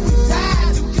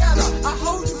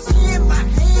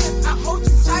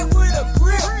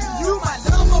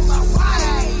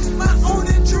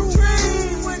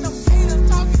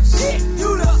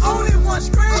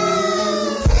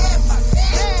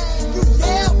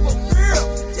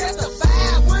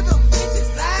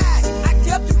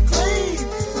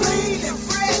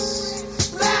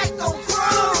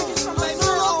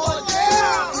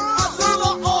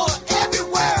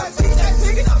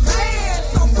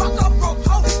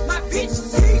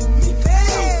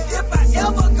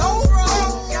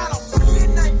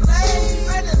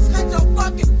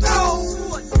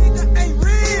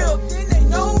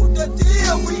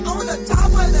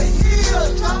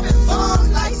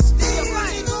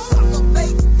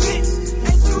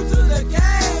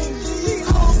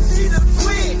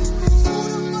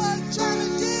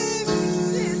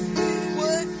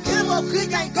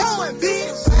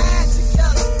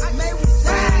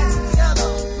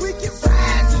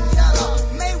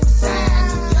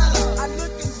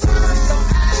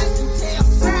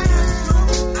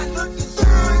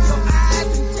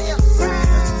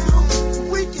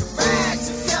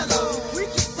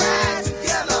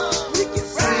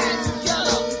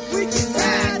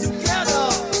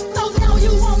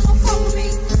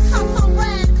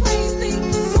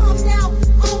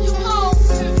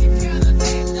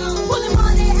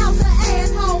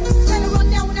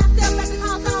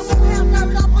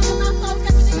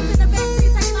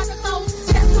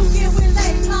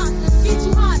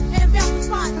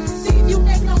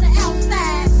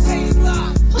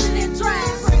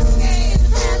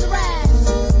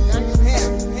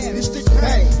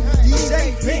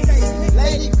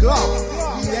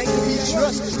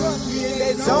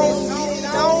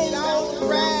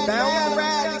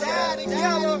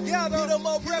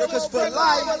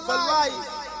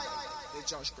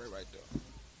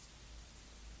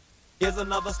 Here's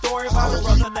another story about a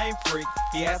brother named Freak.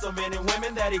 He had so many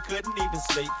women that he couldn't even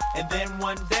sleep. And then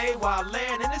one day, while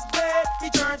laying in his bed, he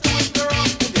turned to his girl,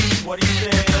 and this is what he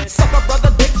said. Suck a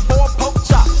brother dick for a poke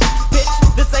chop. Bitch,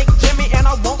 this ain't Jimmy and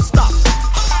I won't stop.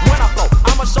 When I flow,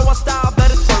 I'ma show a style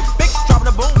that is perfect. Dropping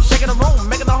the boom, shaking the room,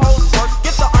 making the whole work.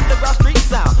 Get the underground street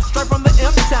sound, straight from the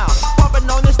M-Town. Pumping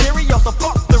on your stereo, so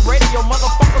fuck the radio.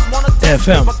 Motherfuckers wanna test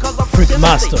FM, Freak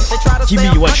Master, give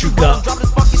me what you got.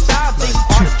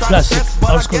 Classic,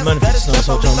 Old School Memphis dans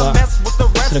son genre.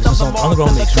 Sélection Soundz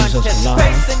Underground Mix Reserve for live.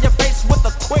 Face in your face with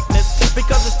the quickness,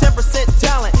 because it's 10%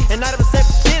 talent and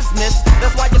 90% business.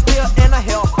 That's why you're still in a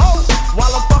hell hole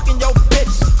while I'm fucking your bitch,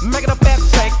 making a fat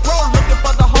fake roll, looking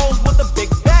for the hoes with a big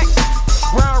back.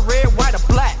 Brown, red, white, or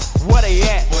black. Where they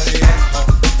at? Where they at?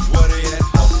 Where they at?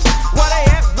 Where they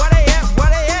at? Where they at? Where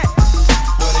they at?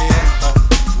 Where they at?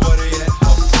 Where they at?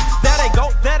 There they go,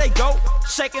 there they go,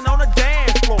 shaking on the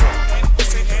dance floor.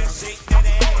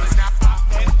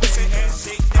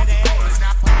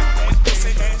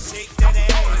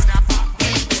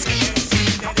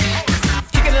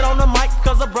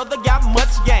 Brother got much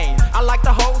game. I like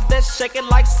the hoes that shake it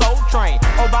like Soul Train.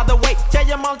 Oh, by the way, tell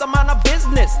your mom to mind her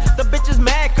business. The bitch is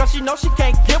mad cause she know she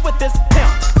can't get with this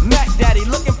pimp. Mac Daddy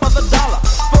looking for the dollar,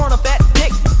 throwing a fat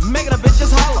dick, making the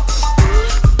bitches holler.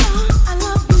 I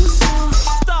love you so.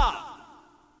 Stop.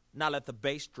 Now let the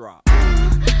bass drop.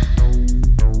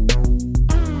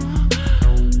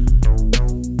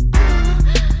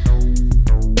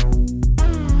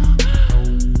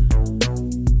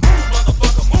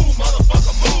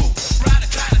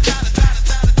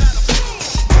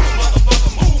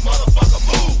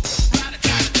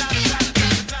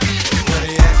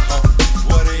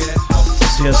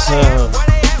 Yes,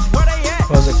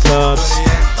 was the clubs,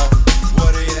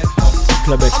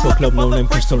 Club Expo Club, no name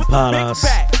Crystal Palace,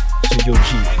 Studio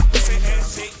G.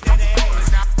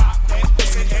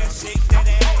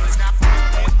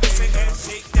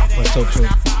 West Ocho,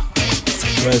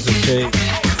 Resin J,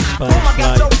 Spanish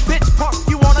Fly.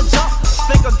 You wanna jump?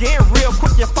 Think again, real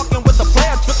quick. You're fucking with the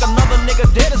player trick. Another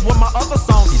nigga dead is what my other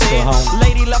song said.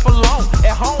 Lady left alone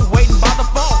at home, waiting by the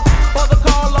phone for the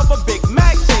call of a Big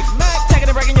Mac. Taking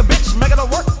and breaking your bitch, making her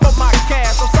work for my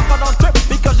cash. So sucker don't trip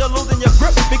because you're losing your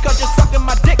grip, because you're sucking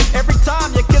my dick every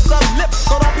time you kiss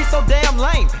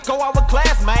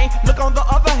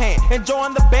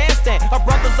enjoying the bandstand. Our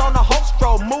brothers on the whole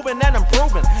stroll, moving and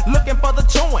improving, looking for the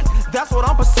chewing. That's what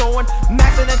I'm pursuing.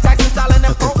 Maxing and taxing, styling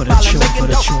and profiling,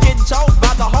 making dope, getting chose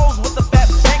by the hoes with the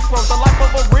fat bankrolls. The life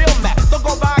of a real man. So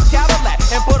go buy a Cadillac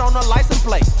and put on a license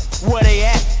plate. Where they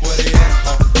at? Where they at?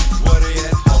 Where they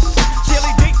at?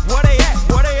 Chili deep. Where they at?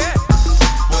 Where they at?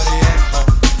 Where they at?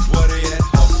 Where they at?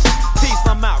 Peace,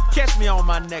 I'm out. Catch me on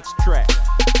my next track.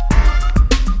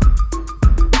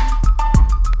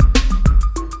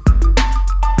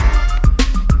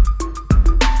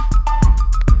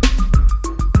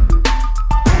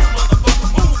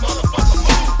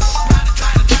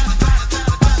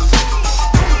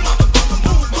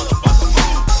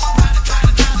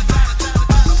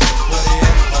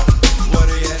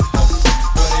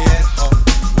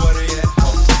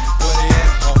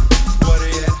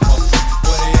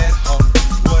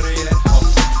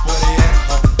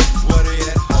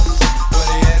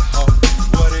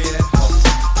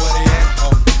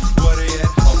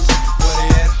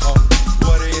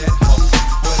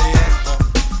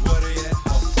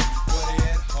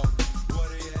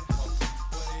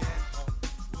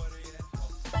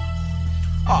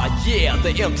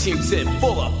 Teams in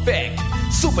full effect,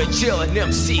 super chillin'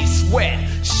 MC sweat,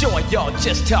 showing y'all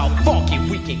just how funky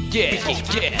we can get.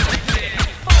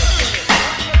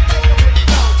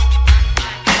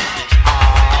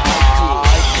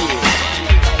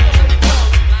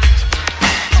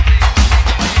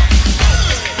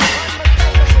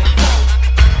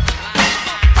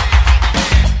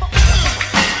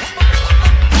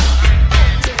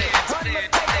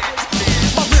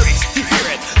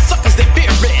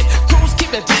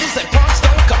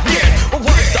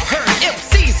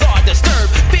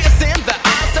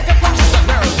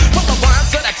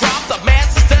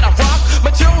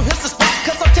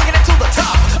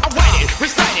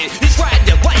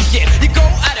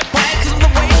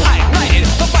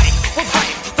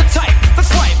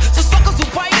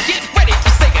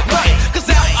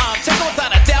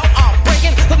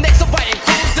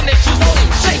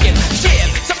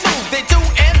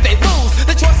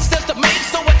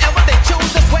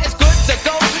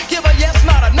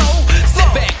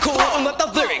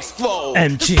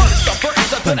 MG,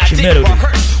 Punchy Melody,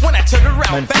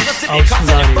 Memphis,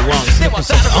 Australian Ones,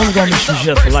 написать ангами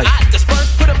сюжет for life.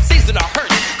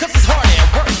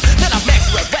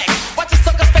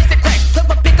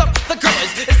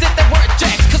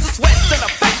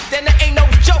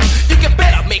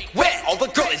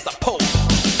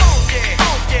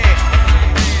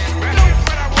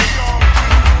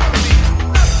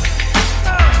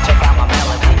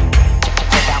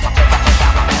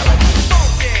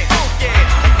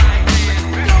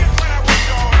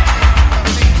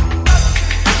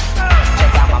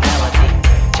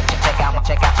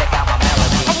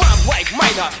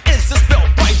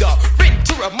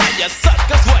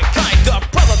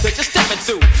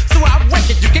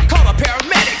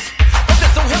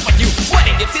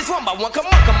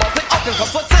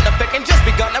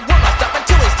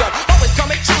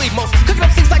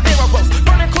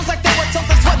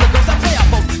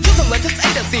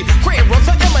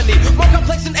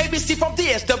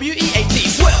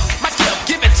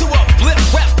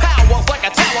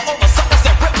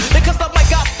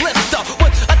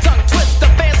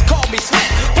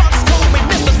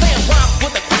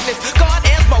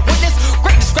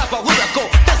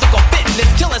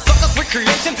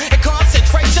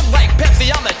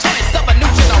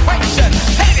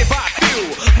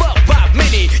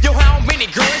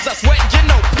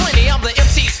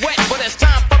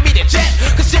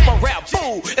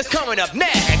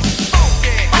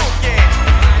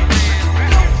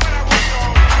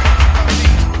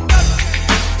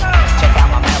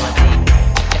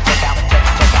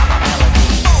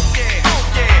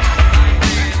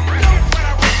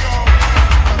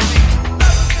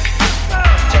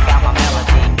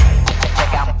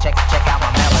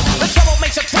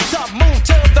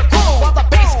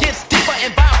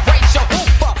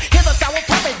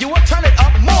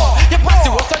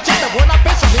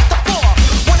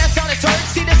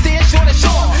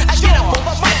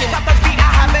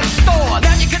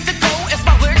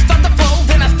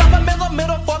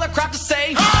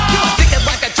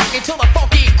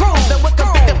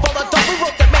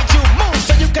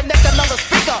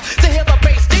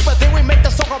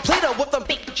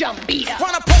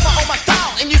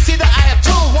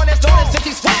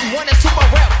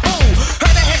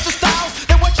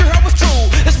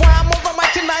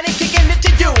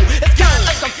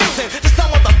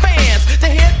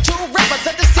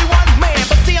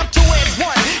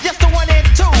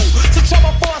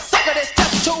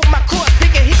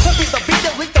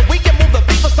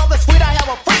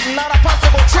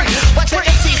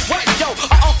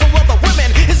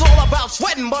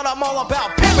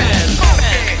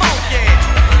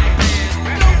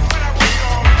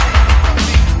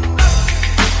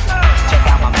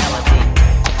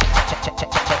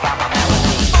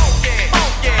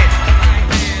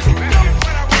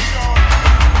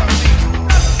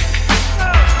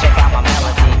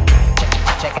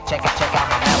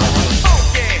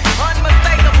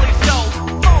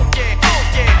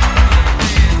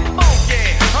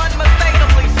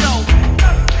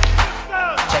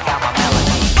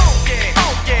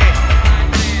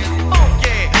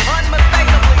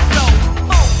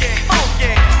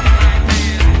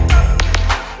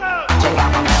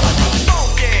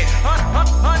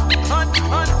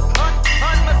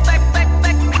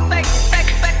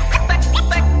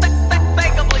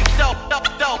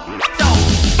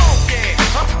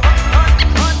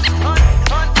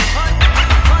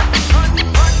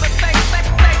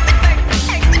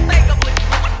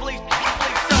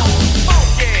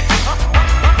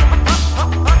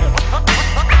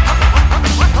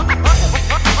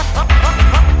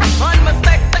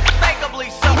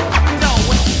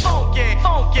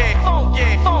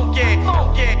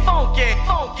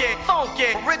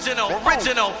 original.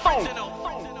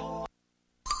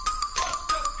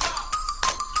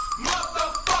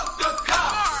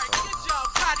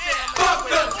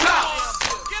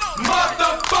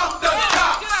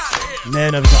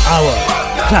 Man of the Hour,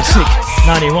 Classic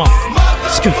 91,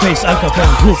 Skullface Al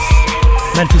Capone Group,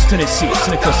 Memphis, Tennessee,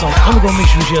 Sinixta Soundz, Underground Mix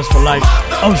UGS for Life,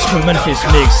 Old School Memphis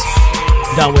Mix.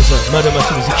 That was a Murder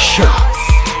Master Music Show.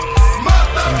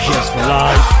 UGS for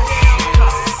Life.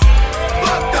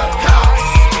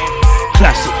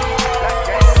 Classic.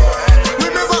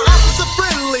 Remember Officer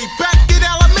Friendly back in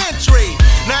elementary.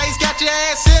 Now he's got your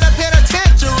ass in a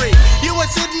penitentiary. You were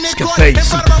sitting in court in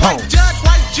front of a white judge,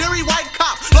 white jury, white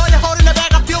cop. Lawyer holding the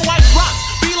bag of your white rocks.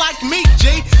 Be like me,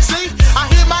 G. See, I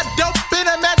hear my dope in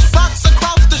a matchbox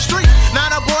across the street. Now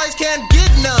the boys can't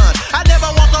get none. I never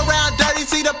walk around dirty,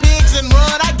 see the pigs and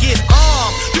run. I get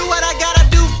armed. Do what I gotta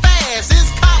do fast.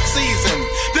 It's cop season.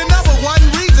 The number one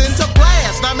reason to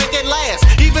blast. Now make it last.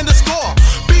 Even the score.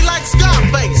 Be like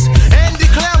Scarface and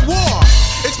declare war.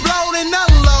 Explode and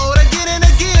unload again and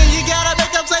again. You gotta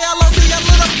make them say hello to your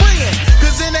little friend.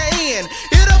 Cause in the end,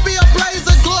 it'll be a blaze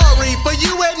of glory for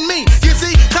you and me. You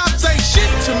see, cops ain't shit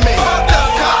to me. Fuck the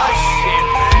cops.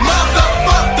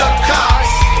 Motherfuck the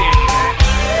cops.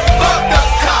 Fuck the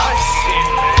cops.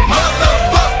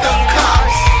 Motherfuck the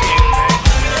cops.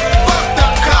 Fuck the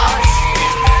cops.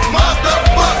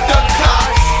 Motherfuck the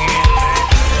cops.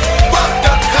 Fuck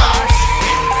the cops.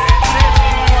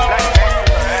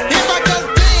 If I go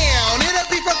down, it'll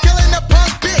be for killing a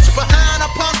punk bitch behind a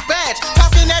punk badge,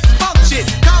 talking that punk shit,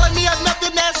 calling me a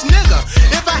nothing ass nigga.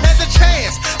 If I had the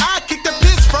chance, I'd kick the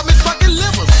piss from his fucking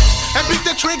livers and beat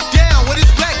the trick down with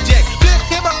his blackjack. Flip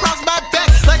him across my back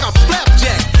like a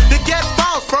flapjack. The get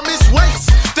falls from his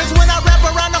waist. That's when I wrap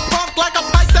around the punk like a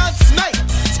python snake.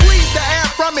 Squeeze the air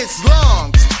from his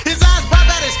lungs. His eyes pop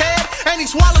out his head and he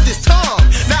swallowed his tongue.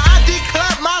 Now I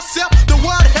declare myself the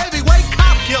world heavyweight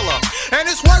cop killer, and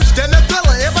it's worse than the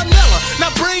thriller in vanilla.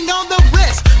 Now bring on the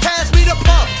rest. Pass me the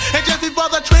pump, and just before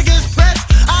the trigger is pressed,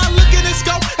 I look in the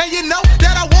scope and you know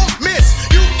that I won't miss.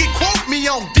 You can quote me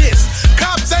on this.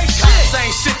 Cops ain't shit. Cops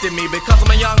ain't shit to me because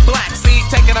I'm a young black seed,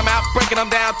 taking them out, breaking them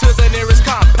down to the nearest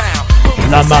compound.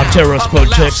 Landmark Terrorist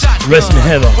Projects, Rest in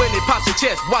Heaven,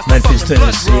 Memphis,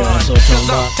 Tennessee, also talking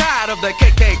about tired of the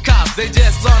KK cops, they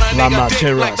just on a Landmark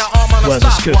nigga dick like Terrorist, the arm on a was a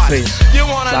stopwatch. Skullface. You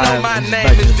wanna know my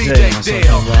name is DJ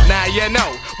Dill. Now you know,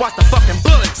 watch the fucking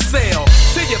bullets sail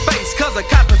to your face, cause the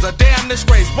cop is a damn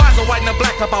disgrace. Why is the white and the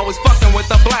black cop always fucking with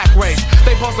the black race?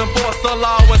 They supposed to enforce the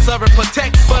law and serve and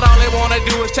protect, but all they wanna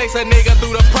do is chase a nigga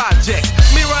through the projects.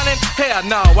 Me running? Hell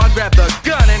no, I grab the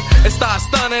gun and start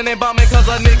stunning and bumming cause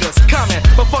a nigga's coming.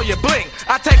 Before you blink,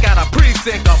 I take out a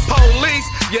precinct of police.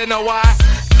 You know why?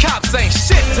 Cops ain't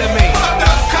shit to me. Fuck the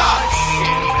cops.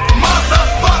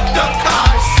 Motherfuck the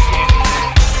cops.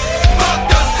 Fuck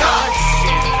the cops.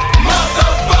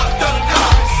 Motherfuck the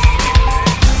cops.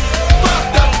 Fuck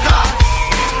the cops.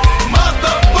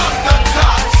 Motherfuck the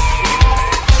cops.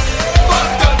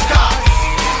 Fuck the cops.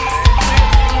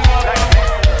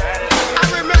 I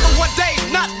remember one day,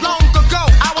 not long ago,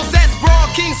 I was at Broad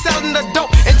King selling the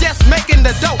dope and just making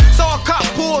the dope. So a cop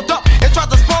pulled up and tried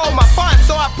to spoil my fun.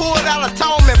 So I pulled out a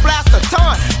tone and blast a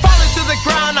ton. Falling to the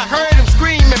ground, I heard him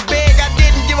scream and beg. I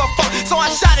didn't give a fuck, so I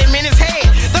shot him in his head.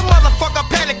 The motherfucker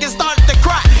panicked and started to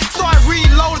cry. So I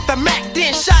reloaded the Mac,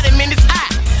 then shot him in his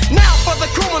eye. Now for the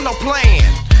criminal plan,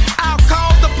 I'll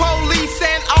call the police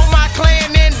and all my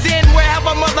clan, and then we'll have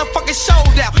a motherfucking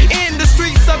showdown in the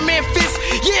streets of Memphis.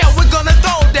 Yeah, we're gonna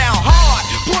throw down hard,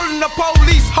 pulling the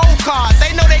police whole card.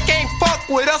 They know they can't fuck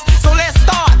with us, so let's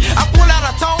start. I pull out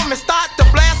a tone and start to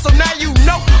blast, so now you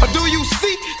know, or do you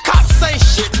see? Cops ain't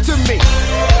shit to me.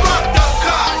 Fuck the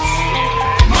cops.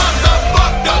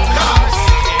 Motherfuck the cops.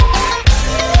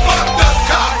 Fuck the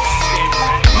cops.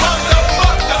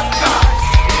 Motherfuck the cops.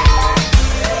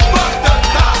 Fuck the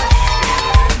cops.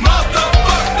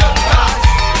 Motherfuck the cops.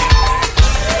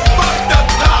 Fuck the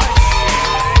cops.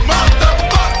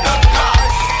 Motherfuck the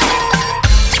cops.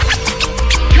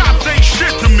 Cops ain't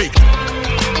shit to me,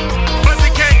 but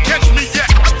they can't catch me yet.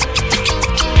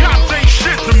 Cops ain't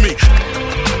shit to me,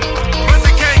 but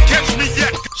they can't catch me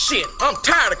yet. Shit, I'm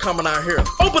tired of coming out here.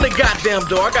 Open the goddamn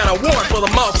door. I got a warrant for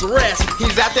the mouse arrest.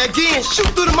 He's out there again.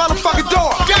 Shoot through the motherfucking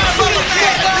door.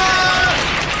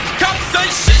 Cops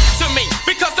ain't shit to me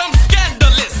because I'm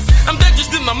scandalous. I'm dangerous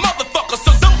than the motherfucker,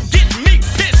 so don't get me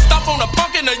pissed off on a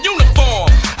punk in a uniform.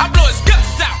 I blow his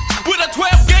guts out with a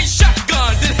 12-gauge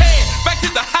shotgun, then head back to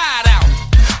the hideout.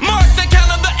 Mark the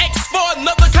calendar X for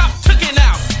another cop took it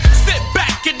out. Sit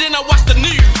back and then I watch the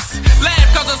news. Laugh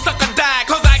cause a sucker died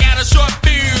cause I got a short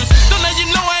fuse. So now you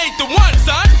know I ain't the one,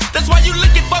 son. That's why you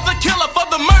looking for the killer, for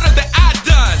the murder.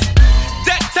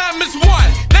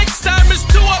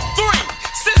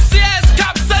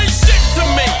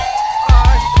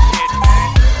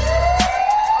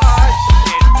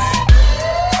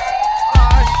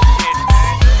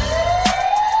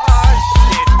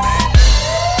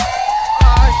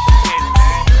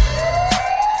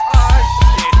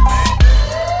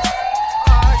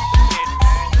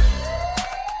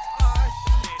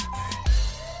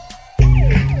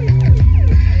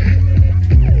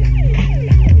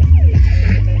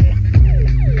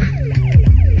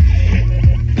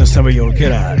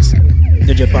 Killers.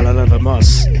 DJ Paul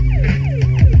Moss.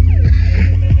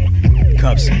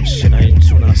 Cops and shit, I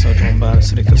tune us out on bad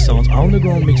Sinixta Soundz.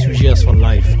 Underground mix UGS for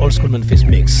life. Old school Memphis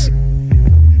mix.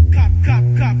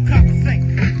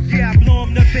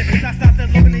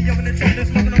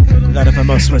 That of a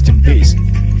Moss, rest in peace.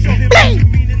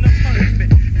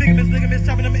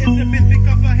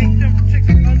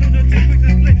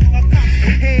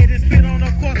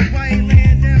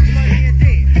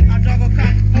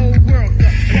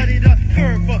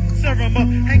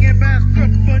 Hanging by a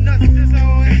strip for nothing. This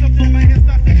all ends up till my head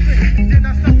starts to split. Then I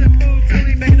stop the food till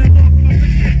he make the Lord come to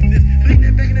shit this.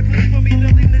 Bleeding, begging, and please for me to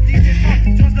leave the DJ off.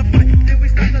 Joins the fight, then we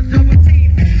start the double team.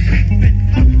 Creeping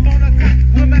up on a cop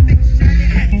with my big shiny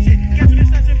hat shit. Catch me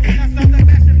such a beat, I stop that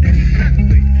mash him, then he snaps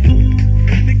quick.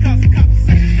 Because cops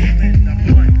say in the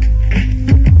blunt.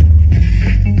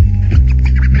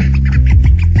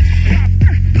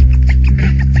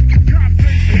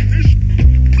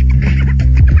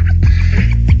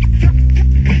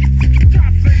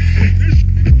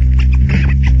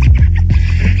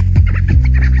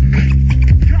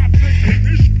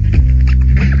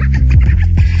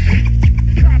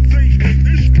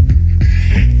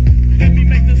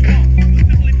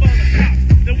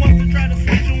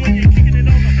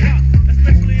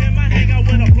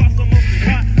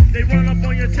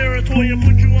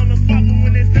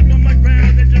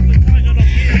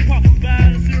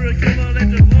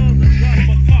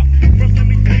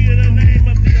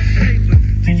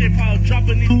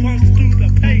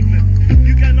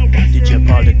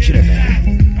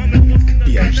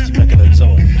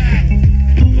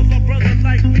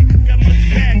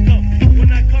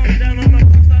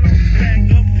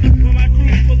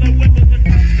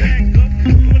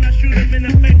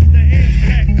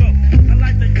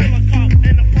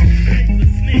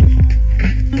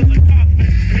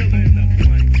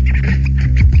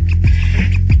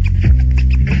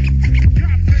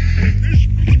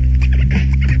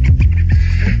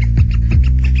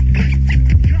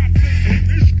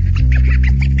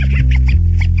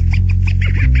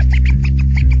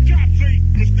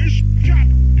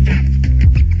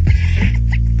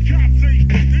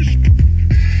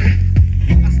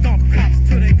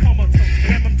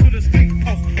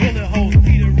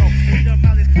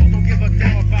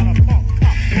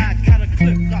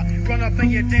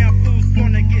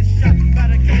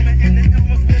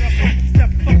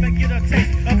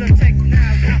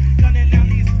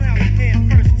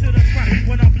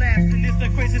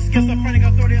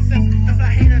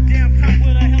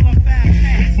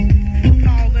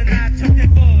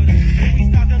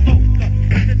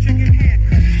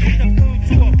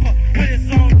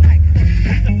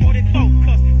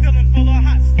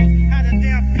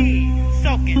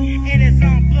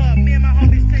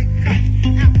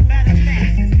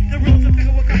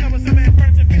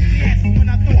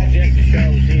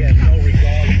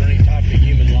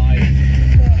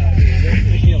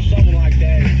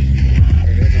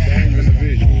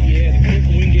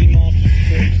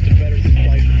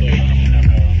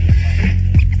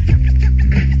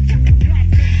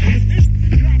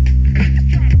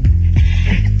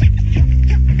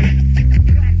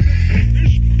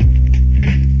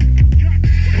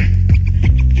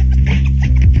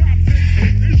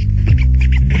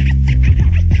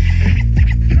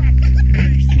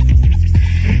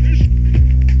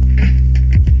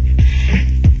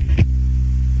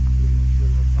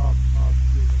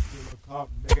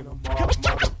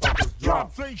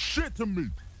 To me.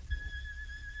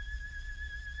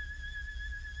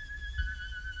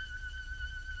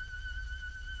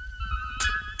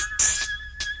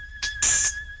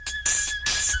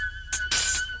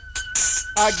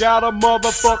 I got a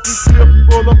motherfucking clip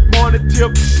full of pointed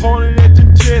tips pointed at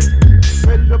your chest.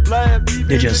 Ready to blast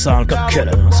DJ Sound Cup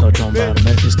Killer, so talking about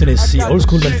Memphis, Tennessee, old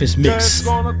school Memphis mix.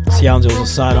 Soundz was a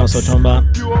side on, so talking about.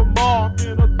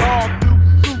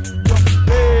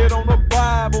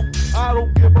 I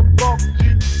don't give a fuck,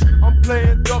 G. I'm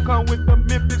playing duck hunt with the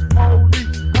Memphis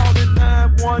police. Calling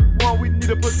 911, we need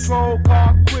a patrol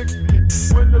car quickly.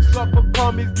 When the sucker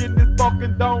come, he's getting his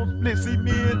fucking dome split. See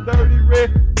me in dirty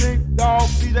red, pink dog,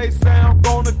 DJ Sound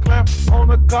gonna clap on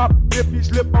the cop. If he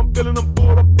slip, I'm filling him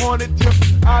full of pointed tip.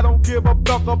 I don't give a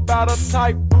fuck about a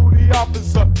tight booty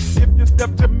officer. If you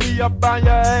step to me, I find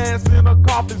your ass in a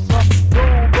coffin, son.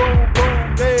 Boom, boom,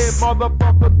 boom, dead,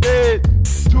 motherfucker dead.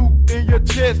 2 in your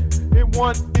chest and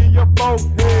 1 in your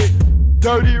forehead.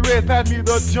 Dirty red, pass me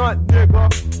the joint, nigga.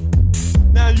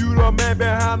 Now you the man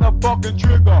behind the fucking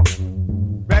trigger.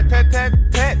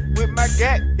 Rat-tat-tat-tat with my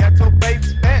gat. Got your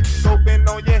face fat, scoping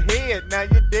on your head. Now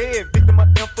you're dead, victim of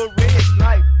infrared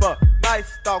sniper. Night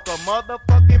stalker,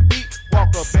 motherfucking beat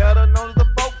walker. Never better known as the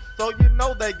folks, so you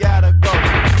know they gotta go.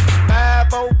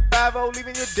 5-0,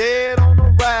 leaving you dead on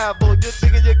arrival. You're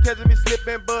thinking you're catching me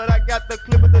slipping, but I got the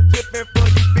clip of the tipping for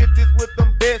you bitches with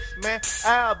them best, man.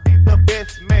 I'll be the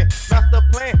best man. Master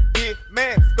plan, hit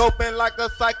man, scoping like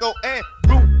a psycho and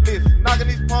ruthless. Knocking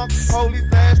these punks,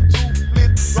 police ass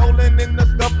toothless. Rolling in the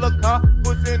scuffler car,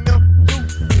 pushing them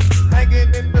juices.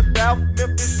 Hanging in the South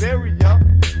Memphis area.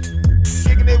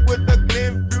 Kicking it with the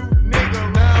Glenview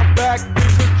nigga. Now I'm back in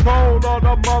control of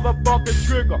the motherfucking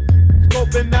trigger.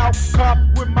 Scoping out cop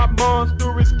with my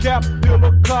monstrous cap. Kill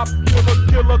a cop,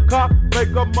 kill a cop. Make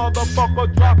a motherfucker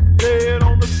drop dead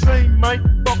on the scene,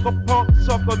 man. Fuck a punk,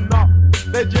 sucker, nah.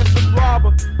 They just some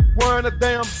robbers wearing a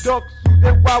damn duck suit.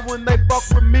 That's why when they fuck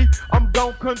with me, I'm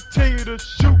gon' continue to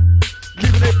shoot.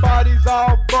 Leaving their bodies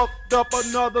all fucked up.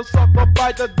 Another sucker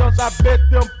bite the dust. I bet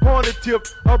them pointed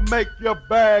tips will make your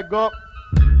bag up.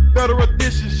 Federal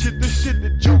edition shit, the shit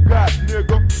that you got,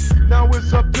 nigga. Now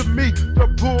it's up to me to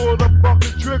pull the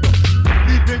fucking trigger.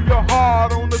 Leaving your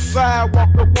heart on the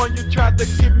sidewalk. The one you tried to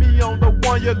give me on, the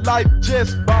one your life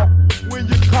just bought. When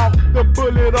you caught the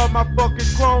bullet on my fucking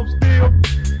chrome steel.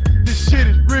 This shit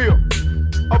is real.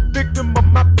 A victim of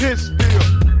my pistol.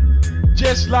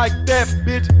 Just like that,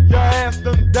 bitch, your ass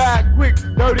done died quick.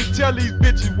 Dirty, tell these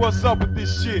bitches what's up with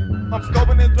this shit. I'm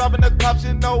scoping and dropping the cops,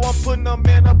 you know I'm putting them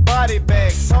in a body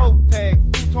bag. Toe tag,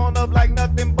 you torn up like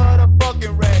nothing but a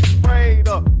fucking rag. Sprayed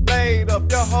up, laid up,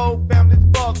 your whole family's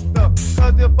fucked up.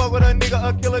 Cause you fuck with a nigga,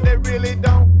 a killer that really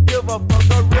don't give a fuck.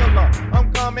 Gorilla, I'm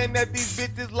coming at these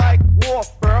bitches like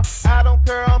warfare. I don't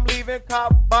care, I'm leaving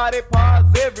cop body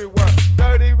parts everywhere.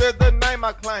 Dirty is the name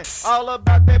I claim, all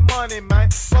about that money,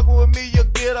 man. Fucking with me, you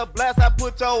get a blast, I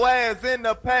put your ass in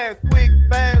the past. Quick,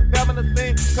 fast, grabbing the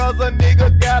scene, cause a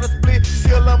nigga got a split.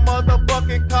 Kill a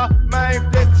motherfucking cop, man,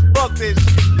 just fuck this shit.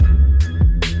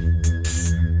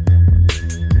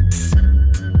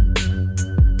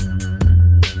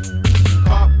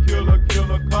 Cop, killer,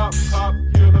 cop, cop,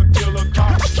 killer,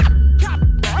 cop.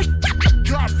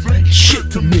 Shit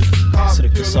to me.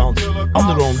 Sinixta Soundz,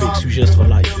 underground mix, you just for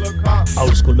life.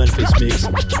 Old school Memphis mix.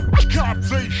 Cop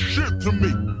say shit to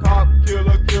me. Cop,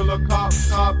 killer, cop,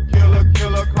 cop, killer,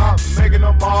 cop. Making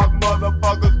them all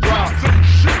motherfuckers drop. Say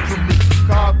shit to me.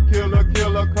 Cop, killer,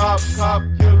 cop, cop,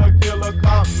 killer,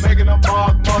 cop. Making them all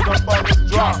motherfuckers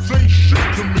drop. Say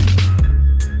shit to me.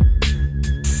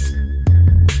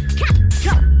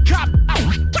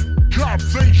 Cop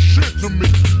say shit to me.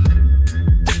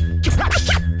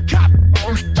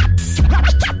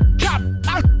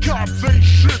 Cop say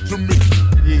shit to me.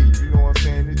 Yeah, you know what I'm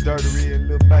saying? It's dirty red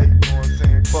little baby, you know what I'm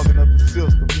saying? Fucking up the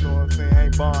system, you know what I'm saying?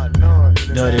 Ain't buying none.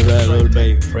 Dirty red little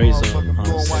baby, Fraser,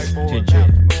 DJ,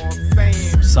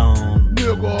 Sound.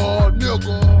 Nigga.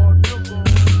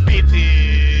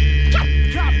 Bitches.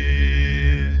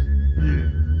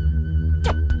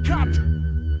 Cop.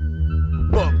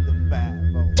 Fuck the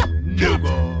 5-0.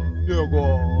 Nigga.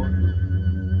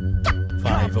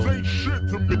 5-0. Say shit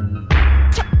to me.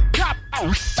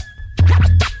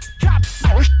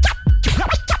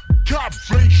 Cop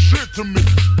say shit to me.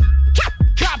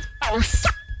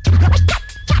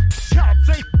 Cop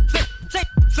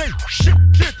say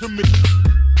shit to me.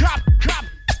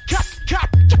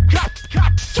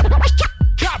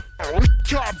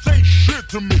 Cop say shit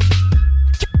to me.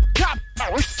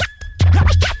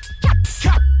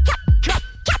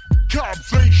 Cop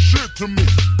say shit to me.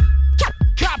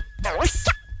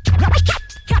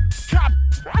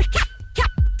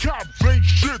 Cop say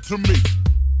shit to me.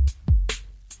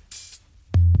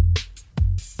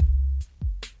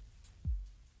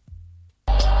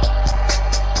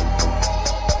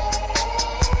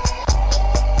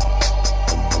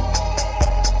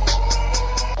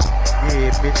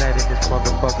 Midnight in this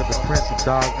motherfucker, the Prince of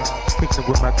Dog. Kicking it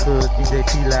with my cuz, DJ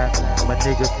T-Live, my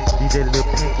nigga, DJ Lil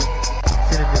Pinky.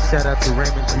 Sending this shout out to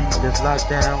Raymond G, that's locked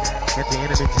down, and to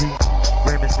Enemy G.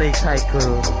 Raymond, stay tight, cuz.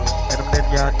 And I'm letting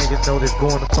y'all niggas know that's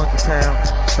going to Funky Town.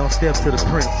 Don't step to the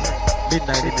Prince.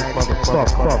 Midnight in this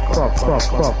motherfucker.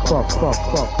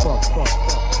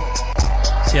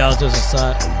 Seattle to the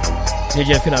side.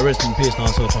 DJ Finna rest in peace, now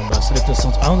so talking about Sinixta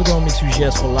Soundz. Underground mix,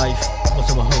 UGS for life.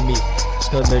 What's my homie?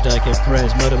 Scott Major, I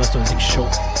Press, Murder Master Music Show.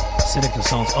 Sinixta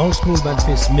Soundz, old school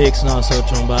Memphis mix, now so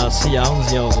talking about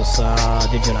Soundz, yo, this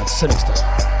DJ like Sinixta.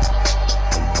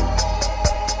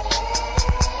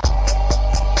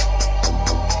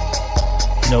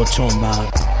 No talking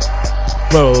about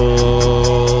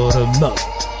roll them up.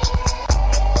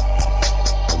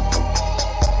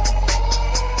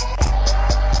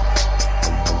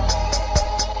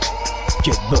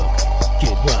 Get booked,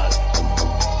 get wild.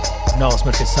 North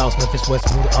Memphis, South Memphis,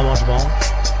 Westwood, Orange Bone.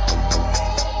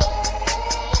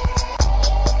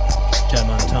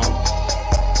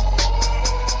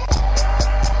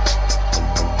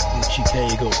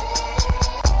 go.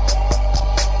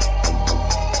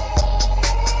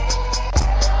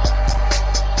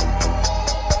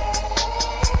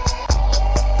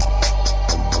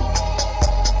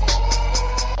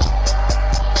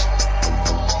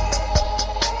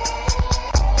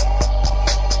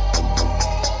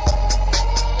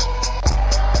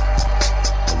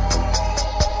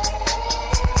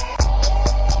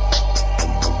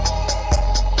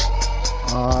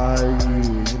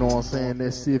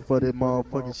 That shit for that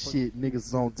motherfucking shit.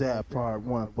 Niggas on that part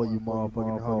 1 for you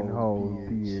motherfucking hoes.